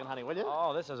for a second, honey, will you?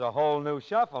 Oh, this is a whole new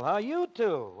shuffle, huh? You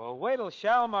two. Well, wait till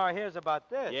Shalmar hears about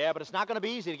this. Yeah, but it's not going to be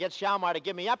easy to get Shalmar to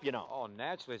give me up, you know. Oh,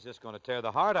 naturally, it's just going to tear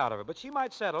the heart out of her. But she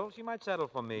might settle. She might settle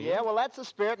for me. Yeah, well, that's the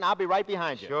spirit, and I'll be right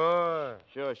behind you. Sure.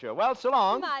 Sure. Well, so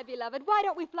long. My beloved, why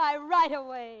don't we fly right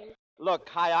away? Look,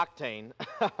 high octane.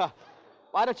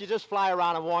 Why don't you just fly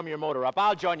around and warm your motor up?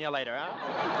 I'll join you later,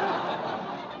 huh?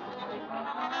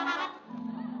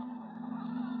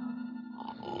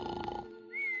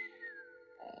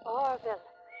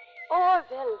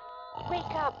 Orville,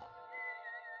 wake up.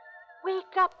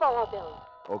 Wake up, Orville.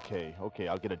 Okay,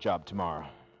 I'll get a job tomorrow.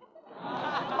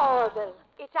 Orville,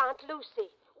 it's Aunt Lucy.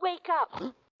 Wake up.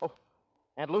 Oh,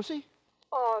 Aunt Lucy?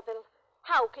 Orville,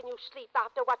 how can you sleep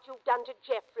after what you've done to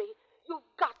Jeffrey? You've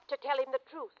got to tell him the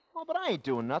truth. Oh, but I ain't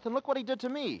doing nothing. Look what he did to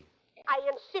me. I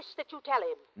insist that you tell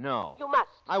him. No. You must.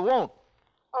 I won't.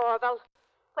 Orville,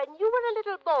 when you were a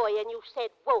little boy and you said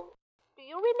won't, do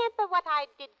you remember what I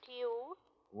did to you?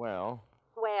 Well,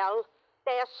 Well,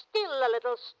 there's still a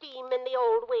little steam in the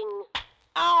old wing.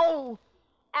 Ow!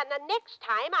 And the next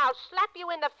time I'll slap you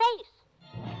in the face.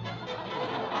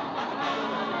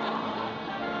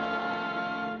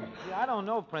 I don't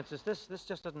know, Princess. This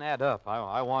just doesn't add up.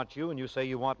 I want you, and you say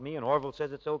you want me, and Orville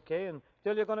says it's okay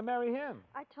until you're going to marry him.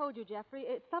 I told you, Jeffrey,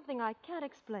 it's something I can't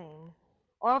explain.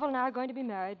 Orville and I are going to be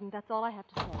married, and that's all I have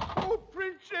to say. Oh,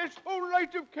 Princess, oh,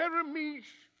 light of Karameesh.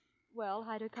 Well,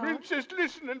 Hyder Khan? Princess,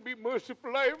 listen and be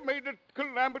merciful. I have made a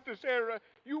calamitous error.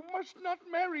 You must not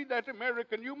marry that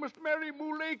American. You must marry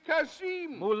Muley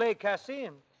Qasim. Muley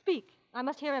Qasim? Speak. I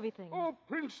must hear everything. Oh,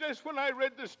 Princess, when I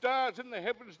read the stars in the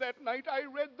heavens that night, I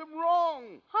read them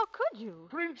wrong. How could you?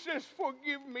 Princess,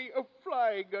 forgive me. A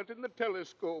fly got in the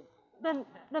telescope. Then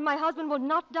my husband will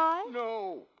not die?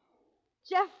 No.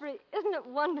 Jeffrey, isn't it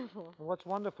wonderful? Well, what's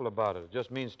wonderful about it? It just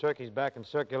means Turkey's back in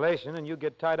circulation, and you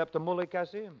get tied up to Muley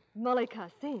Qasim. Muley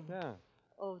Qasim? Yeah.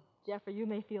 Oh, Jeffrey, you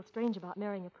may feel strange about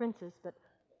marrying a princess, but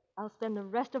I'll spend the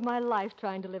rest of my life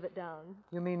trying to live it down.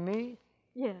 You mean me?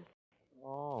 Yes.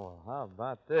 Oh, how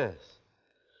about this?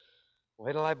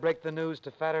 Wait till I break the news to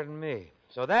fatter than me.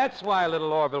 So that's why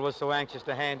little Orville was so anxious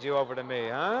to hand you over to me,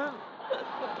 huh?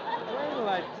 Wait till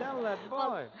I tell that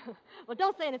boy. Well,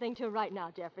 don't say anything to her right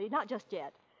now, Jeffrey. Not just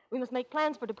yet. We must make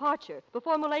plans for departure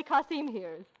before Muley Qasim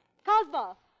hears.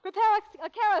 Cosma, prepare a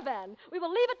caravan. We will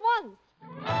leave at once.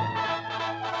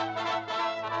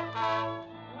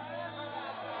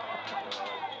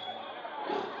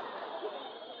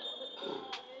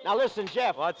 Now listen,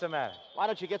 Jeff. What's the matter? Why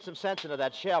don't you get some sense into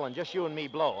that shell and just you and me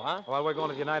blow, huh? Well, we're going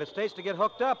to the United States to get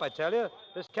hooked up, I tell you.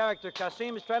 This character,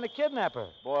 Qasim, is trying to kidnap her.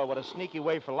 Boy, what a sneaky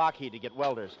way for Lockheed to get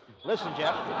welders. Listen,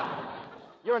 Jeff.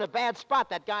 You're in a bad spot.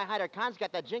 That guy Hyder Khan's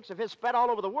got that jinx of his spread all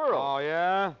over the world. Oh,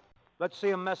 yeah? Let's see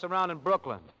him mess around in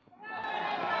Brooklyn.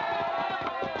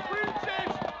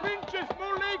 Princess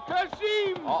Muley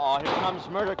Qasim! Uh-oh, here comes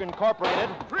Murdoch Incorporated.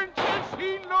 Princess,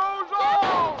 he knows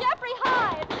all! Jeffrey,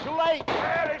 hide! Too late!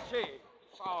 Where is she?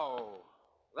 So,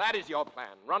 that is your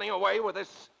plan, running away with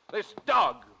this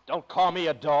dog. Don't call me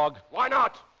a dog. Why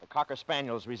not? The Cocker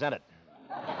Spaniels resent it.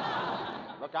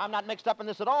 Look, I'm not mixed up in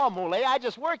this at all, Muley. I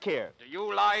just work here. Do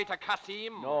you lie to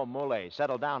Qasim? No, Muley,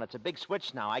 settle down. It's a big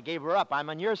switch now. I gave her up. I'm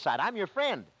on your side. I'm your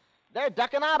friend. They're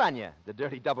ducking out on you, the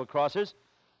dirty double-crossers.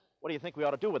 What do you think we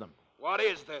ought to do with them? What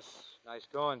is this? Nice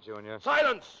going, Junior.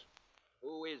 Silence!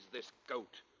 Who is this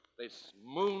goat? This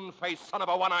moon-faced son of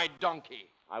a one-eyed donkey?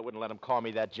 I wouldn't let him call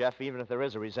me that, Jeff, even if there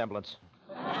is a resemblance.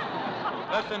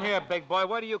 Listen here, big boy.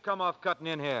 Why do you come off cutting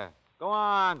in here? Go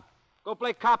on. Go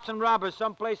play cops and robbers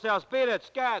someplace else. Beat it.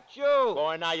 Scat. Shoo.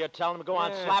 Boy, now you're telling him to go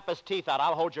on, Yeah. slap his teeth out.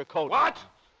 I'll hold your coat. What?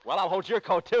 Well, I'll hold your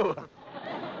coat, too.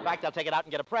 In fact, I'll take it out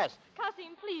and get a press.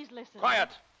 Qasim, please listen. Quiet.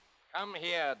 Come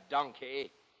here,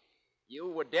 donkey. You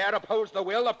would dare oppose the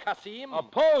will of Qasim?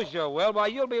 Oppose your will? Why,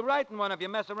 you'll be writing one if you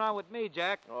mess around with me,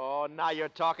 Jack. Oh, now you're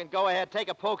talking. Go ahead, take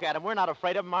a poke at him. We're not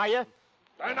afraid of him, are you?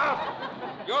 Enough!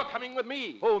 You're coming with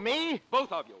me. Who, me?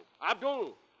 Both of you.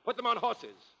 Abdul, put them on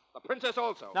horses. The princess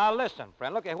also. Now, listen,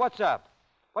 friend. Look, what's up?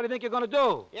 What do you think you're going to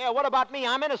do? Yeah, what about me?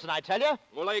 I'm innocent, I tell you.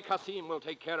 Muley Qasim will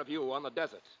take care of you on the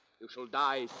desert. You shall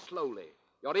die slowly.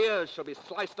 Your ears shall be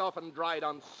sliced off and dried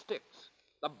on sticks.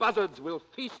 The buzzards will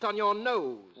feast on your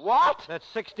nose. What? That's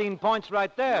 16 points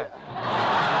right there.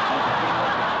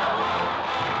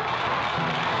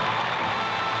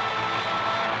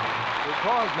 We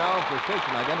pause now for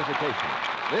station identification.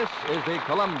 This is the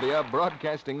Columbia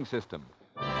Broadcasting System.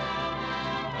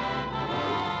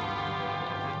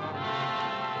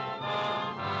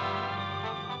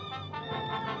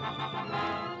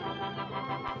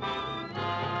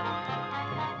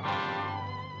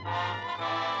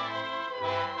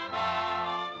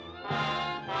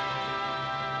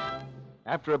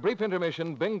 After a brief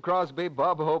intermission, Bing Crosby,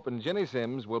 Bob Hope, and Ginny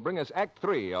Sims will bring us Act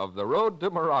 3 of The Road to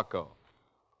Morocco.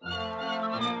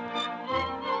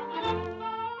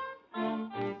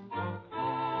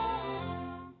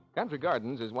 Country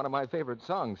Gardens is one of my favorite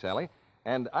songs, Sally,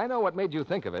 and I know what made you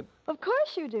think of it. Of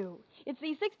course you do. It's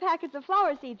these 6 packets of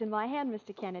flower seeds in my hand,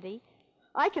 Mr. Kennedy.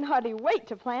 I can hardly wait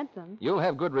to plant them. You'll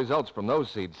have good results from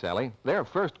those seeds, Sally. They're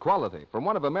first quality from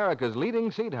one of America's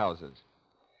leading seed houses.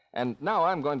 And now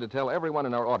I'm going to tell everyone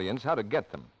in our audience how to get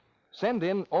them. Send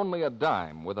in only a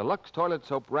dime with a Lux toilet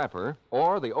soap wrapper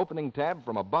or the opening tab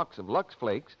from a box of Lux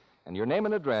Flakes and your name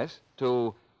and address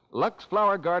to Lux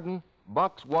Flower Garden,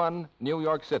 Box 1, New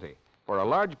York City, for a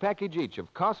large package each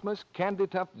of Cosmos, Candy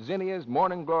Tuft, Zinnias,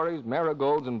 Morning Glories,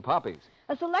 Marigolds, and Poppies.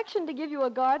 A selection to give you a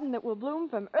garden that will bloom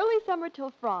from early summer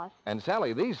till frost. And,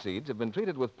 Sally, these seeds have been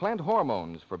treated with plant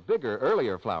hormones for bigger,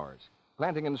 earlier flowers.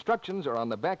 Planting instructions are on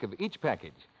the back of each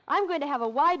package. I'm going to have a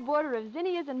wide border of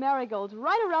zinnias and marigolds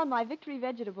right around my Victory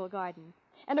vegetable garden.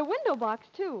 And a window box,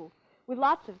 too, with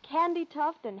lots of Candy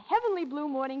Tuft and Heavenly Blue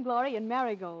Morning Glory and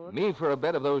marigolds. Me for a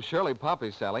bed of those Shirley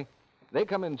poppies, Sally. They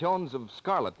come in tones of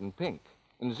scarlet and pink.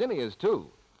 And zinnias,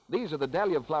 too. These are the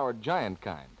dahlia-flowered giant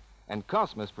kind. And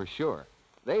Cosmos for sure.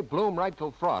 They bloom right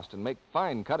till frost and make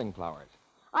fine cutting flowers.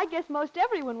 I guess most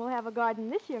everyone will have a garden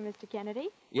this year, Mr. Kennedy.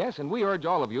 Yes, and we urge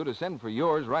all of you to send for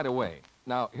yours right away.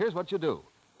 Now, here's what you do.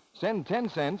 Send 10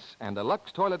 cents and a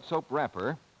Lux toilet soap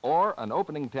wrapper or an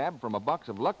opening tab from a box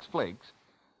of Lux Flakes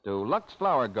to Lux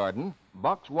Flower Garden,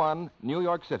 Box 1, New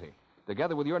York City,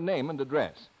 together with your name and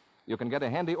address. You can get a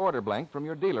handy order blank from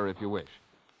your dealer if you wish.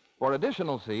 For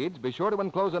additional seeds, be sure to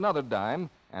enclose another dime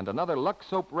and another Lux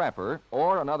Soap wrapper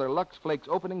or another Lux Flakes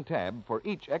opening tab for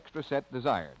each extra set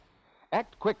desired.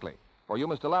 Act quickly, for you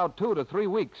must allow 2 to 3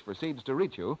 weeks for seeds to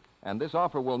reach you, and this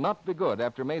offer will not be good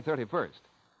after May 31st.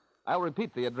 I'll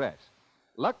repeat the address.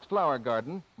 Lux Flower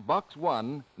Garden, Box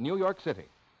 1, New York City.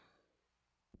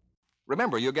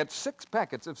 Remember, you get 6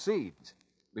 packets of seeds.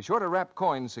 Be sure to wrap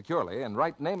coins securely and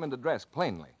write name and address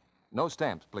plainly. No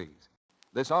stamps, please.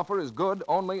 This offer is good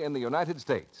only in the United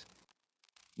States.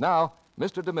 Now,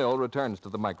 Mr. DeMille returns to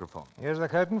the microphone. Here's the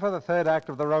curtain for the third act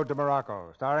of The Road to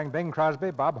Morocco, starring Bing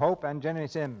Crosby, Bob Hope, and Jenny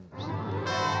Sims.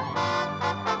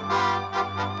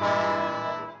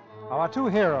 Our two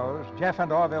heroes, Jeff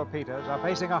and Orville Peters, are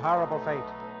facing a horrible fate.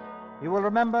 You will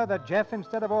remember that Jeff,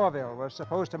 instead of Orville, was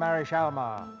supposed to marry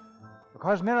Shalmar,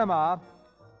 because Miramar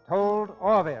told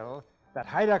Orville that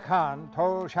Hyder Khan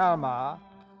told Shalmar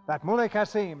that Muley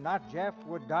Kasim, not Jeff,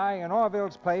 would die in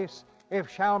Orville's place if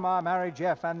Shalmar married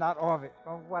Jeff and not Orville.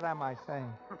 Oh, what am I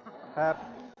saying?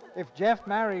 If Jeff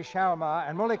marries Shalmar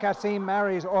and Muley Kasim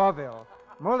marries Orville,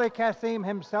 Muley Kasim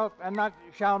himself and not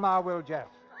Shalmar will Jeff.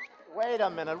 Wait a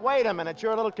minute.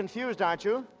 You're a little confused, aren't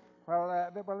you?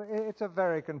 Well, it's a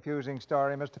very confusing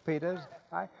story, Mr. Peters.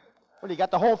 Well, you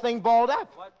got the whole thing balled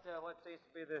up. What seems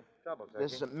to be the trouble, Turkey?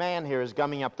 This man here is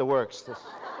gumming up the works. This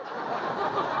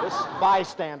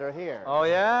bystander here. Oh,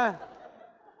 yeah?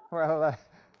 Well,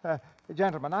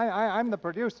 gentlemen, I'm the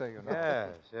producer, you know.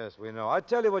 Yes, we know. I'll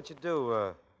tell you what you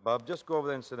do, Bub. Just go over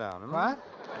there and sit down. Hmm? What?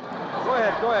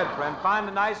 Go ahead, friend. Find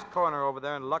a nice corner over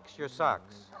there and lux your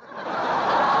socks. Just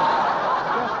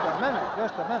a minute.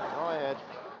 Go ahead.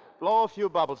 Blow a few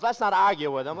bubbles. Let's not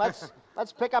argue with him.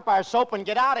 Let's pick up our soap and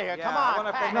get out of here. Yeah, Come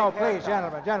on. No, please,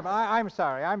 gentlemen. I'm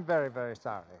sorry. I'm very, very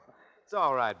sorry. It's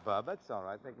all right, Bub. That's all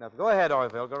right. Think nothing. Go ahead,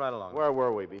 Orville. Go right along. Where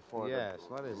were we before? Yes,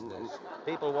 what is this?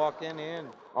 People walk in here and...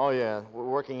 Oh, yeah. We're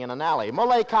working in an alley.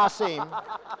 Muley Kasim.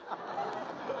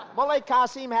 Muley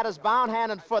Kasim had us bound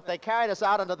hand and foot. They carried us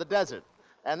out into the desert.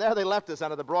 And there they left us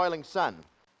under the broiling sun.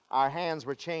 Our hands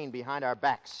were chained behind our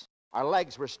backs. Our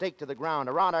legs were staked to the ground.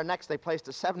 Around our necks, they placed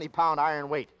a 70-pound iron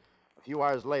weight. A few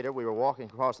hours later, we were walking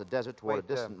across the desert toward a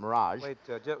distant mirage.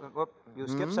 You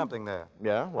skipped something there.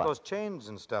 Yeah? What? Those chains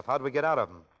and stuff. How'd we get out of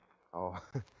them? Oh,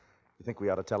 you think we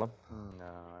ought to tell them? No,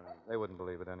 they wouldn't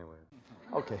believe it anyway.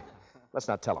 Okay, let's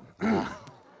not tell them.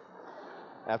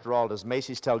 After all, does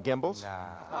Macy's tell Gimbals?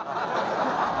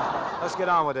 Nah. Let's get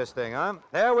on with this thing, huh?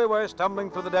 There we were, stumbling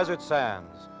through the desert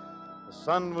sands. The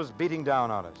sun was beating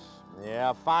down on us.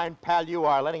 Yeah, fine pal you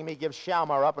are, letting me give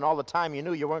Shalmar up, and all the time you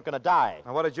knew you weren't going to die.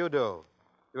 Now, what did you do?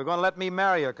 You were going to let me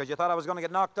marry her because you thought I was going to get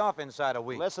knocked off inside a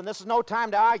week. Listen, this is no time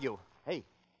to argue. Hey,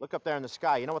 look up there in the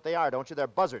sky. You know what they are, don't you? They're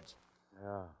buzzards.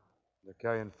 Yeah, they're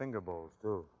carrying finger bowls,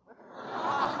 too.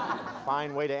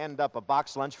 Fine way to end up a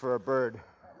box lunch for a bird.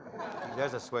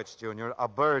 There's a switch, Junior. A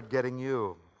bird getting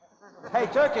you. Hey,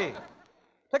 Turkey,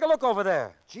 take a look over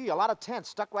there. Gee, a lot of tents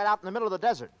stuck right out in the middle of the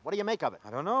desert. What do you make of it? I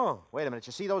don't know. Wait a minute.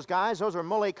 You see those guys? Those are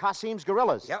Muley Kasim's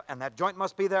guerrillas. Yeah, and that joint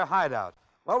must be their hideout.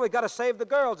 Well, we got to save the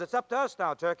girls. It's up to us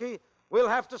now, Turkey. We'll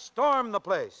have to storm the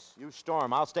place. You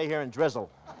storm. I'll stay here and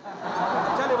drizzle.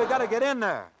 I tell you, we got to get in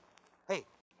there. Hey,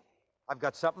 I've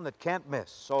got something that can't miss.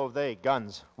 So have they.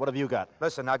 Guns. What have you got?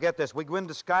 Listen, now get this. We go in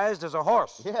disguised as a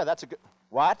horse. Yeah, that's a good...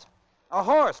 What? A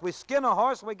horse. We skin a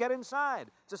horse and we get inside.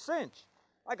 It's a cinch.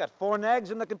 I got 4 nags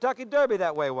in the Kentucky Derby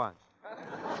that way once.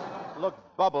 Look,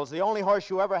 Bubbles, the only horse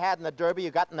you ever had in the Derby,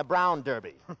 you got in the Brown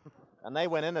Derby. And they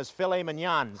went in as filet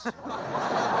mignons.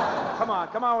 Come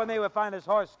on with me. We'll find this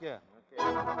horse skin. Okay.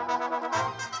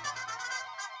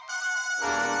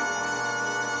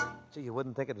 Gee, you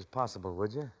wouldn't think it was possible,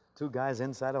 would you? 2 guys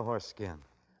inside a horse skin.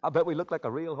 I'll bet we look like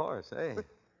a real horse, eh?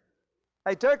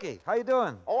 Hey, Turkey, how you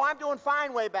doing? Oh, I'm doing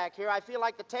fine way back here. I feel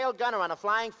like the tail gunner on a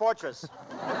flying fortress.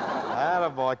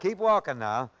 Attaboy. Keep walking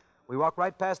now. We walk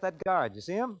right past that guard. You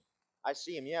see him? I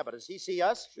see him, yeah, but does he see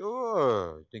us?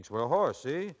 Sure. He thinks we're a horse,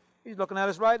 see? He's looking at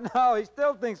us right now. He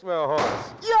still thinks we're a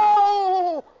horse.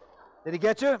 Yo! Did he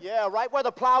get you? Yeah, right where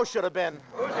the plow should have been.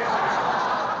 Come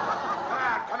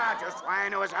out, you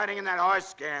swine who was hiding in that horse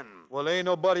skin. Well, there ain't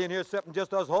nobody in here except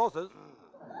just us horses.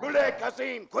 Muley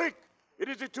Kasim, quick! It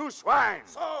is the two swine.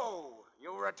 So,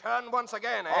 you return once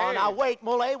again, eh? Oh, now wait,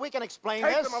 Muley. We can explain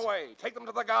Take this. them away. Take them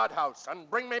to the guardhouse and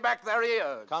bring me back their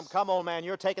ears. Come, old man.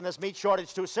 You're taking this meat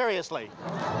shortage too seriously.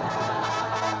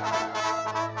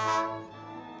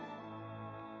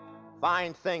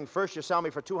 Fine thing. First you sell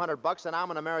me for $200, then I'm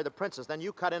going to marry the princess. Then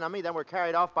you cut in on me, then we're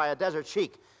carried off by a desert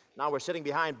sheik. Now we're sitting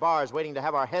behind bars waiting to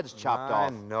have our heads chopped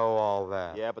off. I know all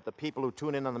that. Yeah, but the people who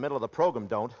tune in the middle of the program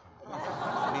don't.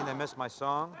 You mean they missed my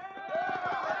song?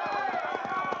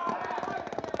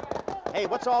 Hey,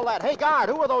 what's all that? Hey, guard,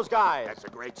 who are those guys? That's the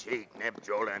great sheik, Neb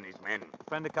Jola and his men.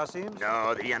 Friend of Kasim's?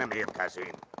 No, the enemy of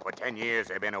Kasim. For 10 years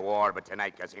they've been at war, but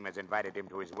tonight Kasim has invited him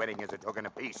to his wedding as a token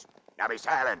of peace. Now be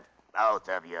silent, both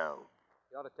of you.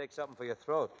 You ought to take something for your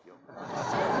throat.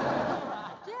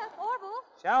 Jeff, Orville,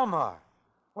 Shalmar,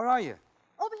 where are you?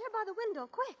 over here by the window,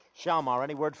 quick. Shalmar,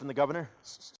 any word from the governor?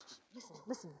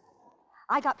 Listen.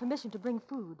 I got permission to bring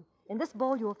food. In this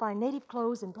bowl, you will find native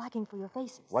clothes and blacking for your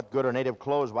faces. What good are native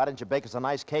clothes? Why didn't you bake us a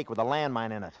nice cake with a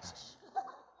landmine in it?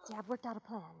 See, I've worked out a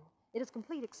plan. It is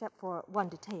complete except for one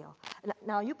detail.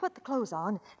 Now, you put the clothes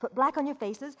on, put black on your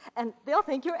faces, and they'll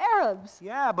think you're Arabs.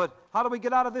 Yeah, but how do we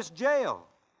get out of this jail?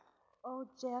 Oh,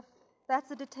 Jeff, that's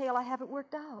the detail I haven't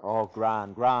worked out. Oh,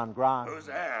 gran. Who's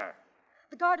there?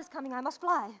 The guard is coming. I must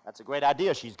fly. That's a great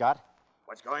idea she's got.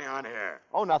 What's going on here?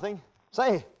 Oh, nothing.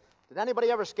 Say, did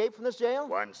anybody ever escape from this jail?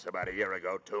 Once, about a year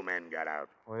ago, 2 men got out.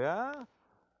 Oh, yeah?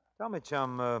 Tell me,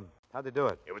 chum, how'd they do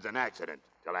it? It was an accident.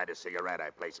 Till I had a cigarette, I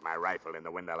placed my rifle in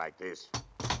the window like this.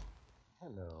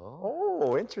 Hello.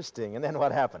 Oh, interesting. And then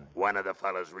what happened? One of the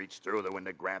fellows reached through the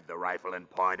window, grabbed the rifle, and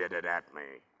pointed it at me.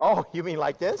 Oh, you mean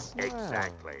like this?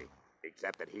 Exactly.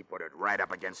 Except that he put it right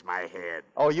up against my head.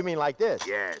 Oh, you mean like this?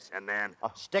 Yes, and then...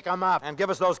 Oh, stick 'em up. And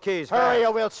give us those keys. Hurry fast.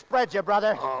 or we'll spread you,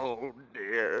 brother. Oh,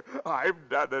 dear. I've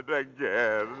done it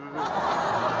again.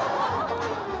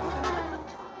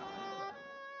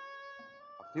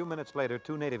 A few minutes later,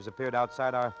 2 natives appeared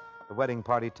outside the wedding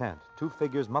party tent. 2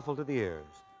 figures muffled to the ears.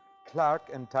 Clark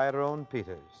and Tyrone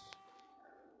Peters.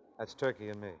 That's Turkey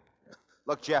and me.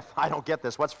 Look, Jeff, I don't get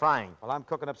this. What's frying? Well, I'm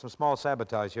cooking up some small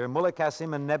sabotage here. Muley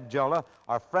Kasim and Neb Jola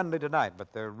are friendly tonight,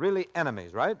 but they're really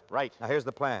enemies, right? Right. Now, here's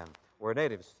the plan. We're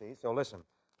natives, see? So listen.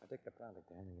 I take the plan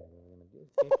again.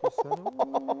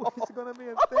 Ooh, it's going to be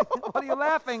a thing. What are you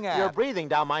laughing at? You're breathing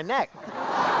down my neck.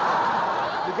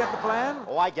 You get the plan?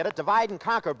 Oh, I get it. Divide and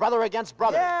conquer. Brother against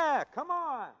brother. Yeah, come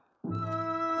on.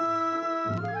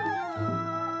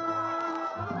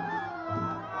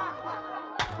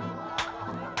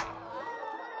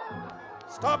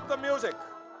 Stop the music!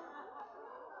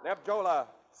 Neb Jola,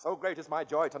 so great is my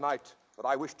joy tonight that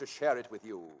I wish to share it with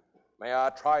you. May our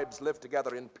tribes live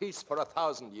together in peace for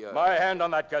 1,000 years. My hand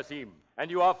on that, Kasim. And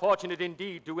you are fortunate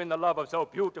indeed to win the love of so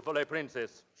beautiful a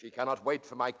princess. She cannot wait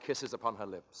for my kisses upon her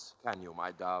lips. Can you,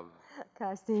 my dove?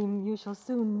 Kasim, you shall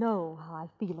soon know how I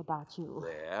feel about you.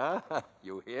 There.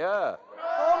 You hear?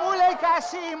 Oh, Muley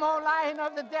Kasim, O lion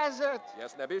of the desert.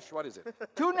 Yes, Nebish, what is it?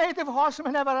 2 native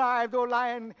horsemen have arrived, O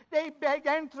lion. They beg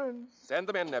entrance. Send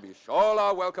them in, Nebish. All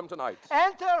are welcome tonight.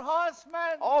 Enter,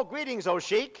 horsemen. Oh, greetings, O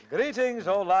Sheik. Greetings,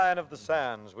 O Lion of the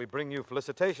Sands. We bring you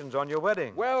felicitations on your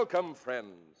wedding. Welcome,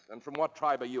 friends. And from what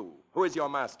tribe are you? Who is your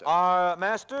master? Our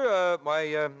master,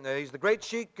 he's the great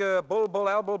sheik, Bulbul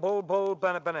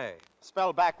Albul Bene.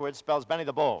 Spelled backwards spells Benny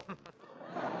the Bull.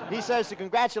 He says to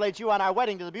congratulate you on our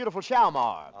wedding to the beautiful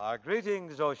Shalmar. Our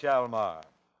greetings, O Shalmar.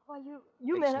 Why,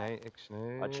 you meant...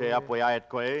 Ixnay. Ache apwe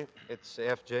ayetque. It's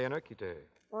FJ and Urquite.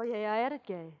 Oh, yeah, I had it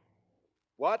gay.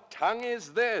 What tongue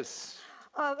is this?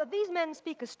 These men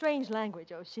speak a strange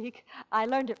language, O Sheik. I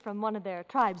learned it from one of their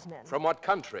tribesmen. From what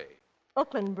country?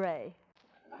 Auckland Bray.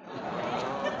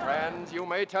 Friends, you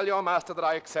may tell your master that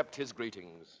I accept his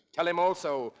greetings. Tell him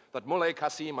also that Muley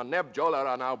Kasim and Neb Jola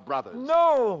are now brothers.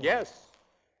 No! Yes.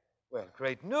 Well,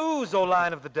 great news, O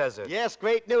Lion of the Desert. Yes,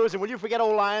 great news. And will you forget,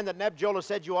 old lion, that Neb Jola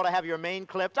said you ought to have your mane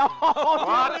clipped?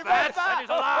 What? That is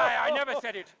a lie. I never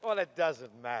said it. Well, it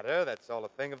doesn't matter. That's all a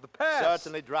thing of the past.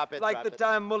 Certainly, drop it. Like drop the it.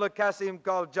 time Mullah Kasim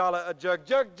called Jola a jerk.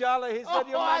 Jerk Jola, he said,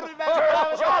 I remember.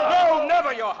 No,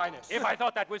 never, Your Highness. If I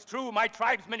thought that was true, my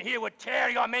tribesmen here would tear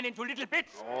your men into little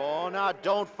bits. Oh, now,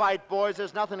 don't fight, boys.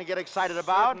 There's nothing to get excited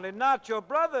about. Certainly not your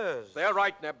brothers. They're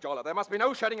right, Nebjola. There must be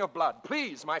no shedding of blood.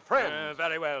 Please, my friend.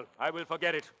 Very well. I will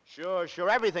forget it. Sure.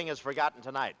 Everything is forgotten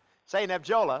tonight. Say,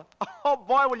 Nebjola, oh,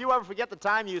 boy, will you ever forget the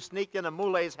time you sneaked into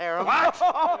Moulay's harem? What?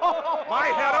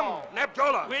 My harem?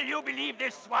 Nebjola. Will you believe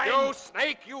this, swine? You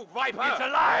snake, you viper. It's a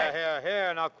lie.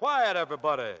 Here. Now, quiet,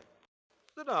 everybody.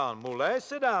 Sit down, Moulay.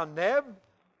 Sit down, Neb.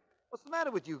 What's the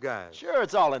matter with you guys? Sure,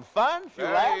 it's all in fun.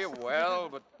 Very well,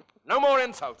 but no more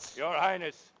insults. Your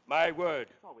Highness, my word.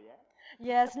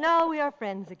 Yes, now we are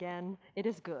friends again. It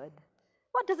is good.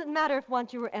 What does it matter if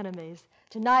once you were enemies?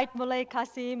 Tonight, Muley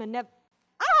Qasim and Neb...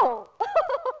 Ow!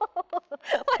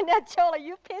 Why, Nebjola,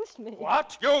 you pinched me.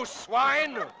 What? You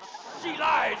swine! She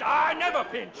lies. I never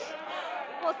pinch.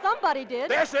 Well, somebody did.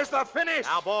 This is the finish.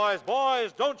 Now,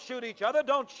 boys, don't shoot each other.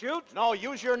 Don't shoot. No,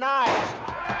 use your knives.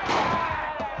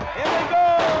 Here we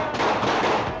go.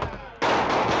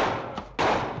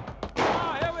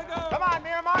 Here we go. Come on,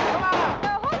 Miramar, come on. The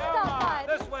horse outside.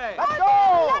 This way. Let's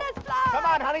go. Let us fly. Come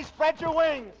on, honey, spread your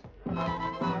wings.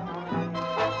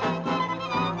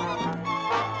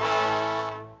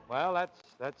 Well,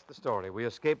 that's the story. We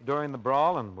escaped during the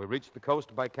brawl, and we reached the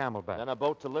coast by camelback. Then a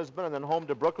boat to Lisbon, and then home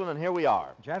to Brooklyn, and here we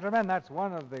are. Gentlemen, that's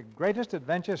one of the greatest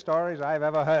adventure stories I've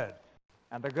ever heard.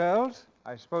 And the girls,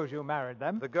 I suppose you married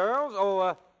them. The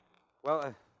girls?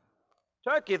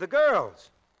 Turkey, the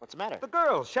girls. What's the matter? The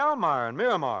girls, Shalmar and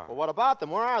Miramar. Well, what about them?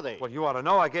 Where are they? Well, you ought to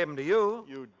know. I gave them to you.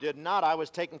 You did not. I was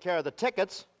taking care of the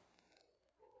tickets.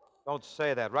 Don't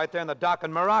say that. Right there in the dock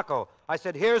in Morocco. I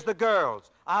said, here's the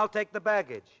girls. I'll take the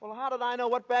baggage. Well, how did I know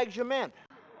what bags you meant?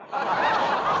 Turkey,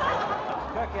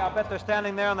 I'll bet they're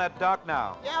standing there on that dock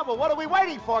now. Yeah, but what are we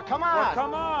waiting for? Come on. Well,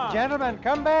 come on. Gentlemen,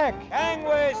 come back.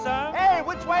 Gangway, son. Hey,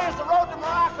 which way is the road to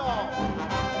Morocco?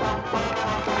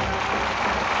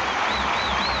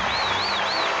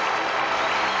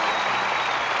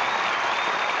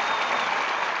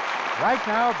 Right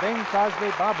now, Bing Crosby,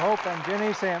 Bob Hope, and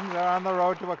Ginny Sims are on the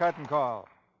road to a curtain call.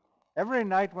 Every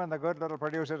night when the good little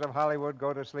producers of Hollywood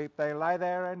go to sleep, they lie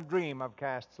there and dream of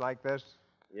casts like this.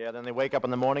 Yeah, then they wake up in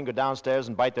the morning, go downstairs,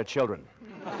 and bite their children.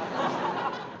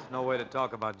 That's no way to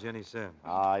talk about Ginny Sims.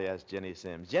 Ah, yes, Ginny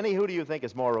Sims. Ginny, who do you think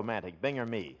is more romantic, Bing or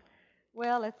me?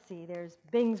 Well, let's see. There's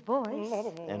Bing's voice.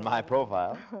 In my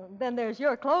profile. Then there's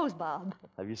your clothes, Bob.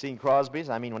 Have you seen Crosby's?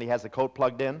 I mean, when he has the coat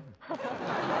plugged in?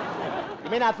 You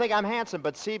may not think I'm handsome,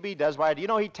 but CB does. Why, do you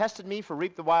know he tested me for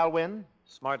Reap the Wild Wind?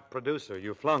 Smart producer.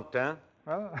 You flunked, huh?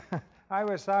 Well, I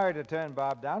was sorry to turn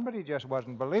Bob down, but he just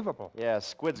wasn't believable. Yeah,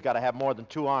 Squid's got to have more than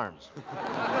 2 arms.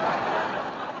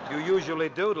 You usually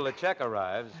do till the check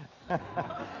arrives.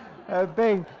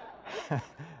 Bing,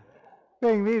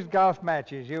 Bing, these golf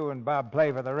matches you and Bob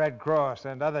play for the Red Cross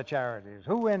and other charities,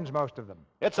 who wins most of them?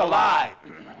 It's a lie.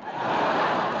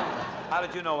 How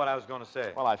did you know what I was going to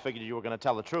say? Well, I figured you were going to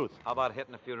tell the truth. How about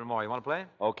hitting a few more? You want to play?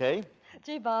 Okay.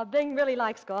 Gee, Bob, Bing really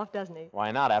likes golf, doesn't he?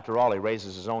 Why not? After all, he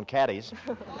raises his own caddies.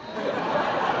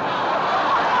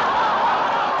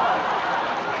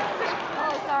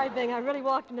 Oh, sorry, Bing. I really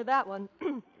walked into that one.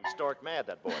 He's stark mad,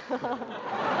 that boy.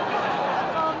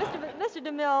 Oh, Mr.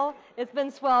 DeMille, it's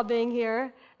been swell being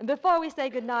here. And before we say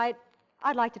goodnight,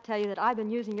 I'd like to tell you that I've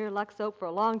been using your Lux soap for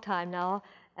a long time now,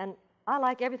 and I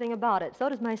like everything about it. So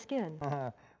does my skin.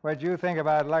 What'd you think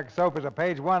about Lux soap as a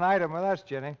page 1 item with us,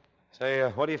 Ginny? Say,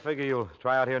 what do you figure you'll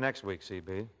try out here next week,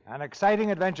 CB? An exciting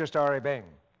adventure story, Bing.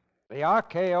 The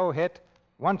RKO hit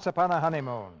Once Upon a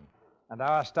Honeymoon. And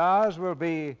our stars will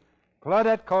be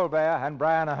Claudette Colbert and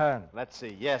Brian Ahern. Let's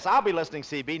see. Yes, I'll be listening,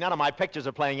 CB. None of my pictures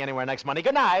are playing anywhere next Monday.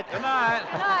 Good night. Good night.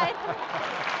 Good night.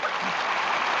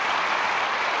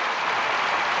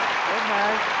 Good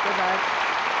night. Good night.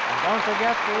 And don't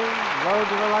forget the road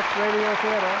to the Lux Radio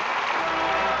Theater.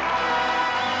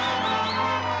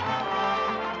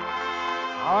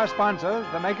 Our sponsors,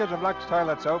 the makers of Lux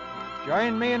Toilet Soap,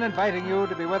 join me in inviting you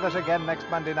to be with us again next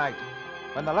Monday night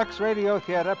when the Lux Radio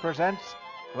Theater presents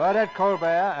Claudette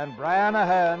Colbert and Brian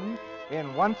Ahern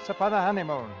in Once Upon a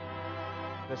Honeymoon.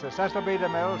 This is Cecil B.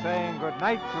 DeMille saying good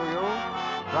night to you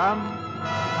from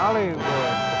Hollywood.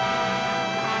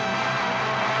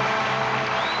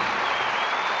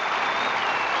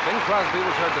 Bing Crosby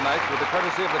was heard tonight through the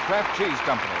courtesy of the Kraft Cheese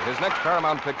Company. His next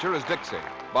Paramount picture is Dixie.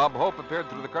 Bob Hope appeared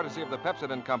through the courtesy of the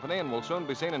Pepsodent Company and will soon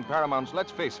be seen in Paramount's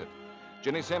Let's Face It.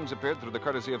 Ginny Sims appeared through the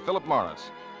courtesy of Philip Morris.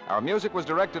 Our music was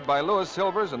directed by Louis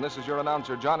Silvers, and this is your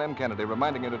announcer, John M. Kennedy,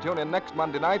 reminding you to tune in next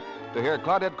Monday night to hear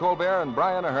Claudette Colbert and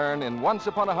Brian Ahern in Once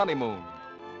Upon a Honeymoon.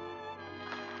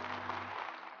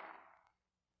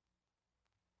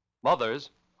 Mothers,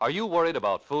 are you worried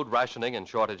about food rationing and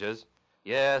shortages?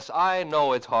 Yes, I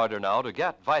know it's harder now to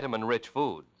get vitamin-rich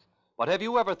foods. But have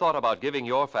you ever thought about giving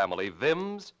your family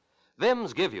Vims?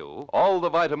 Vims give you all the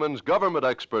vitamins government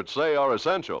experts say are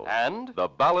essential. And the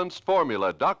balanced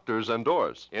formula doctors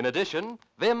endorse. in addition,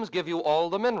 Vims give you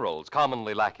all the minerals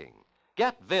commonly lacking.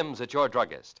 Get Vims at your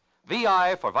druggist.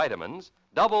 VI for vitamins,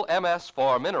 double MS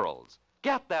for minerals.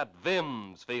 Get that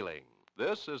Vims feeling.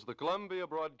 This is the Columbia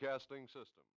Broadcasting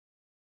System.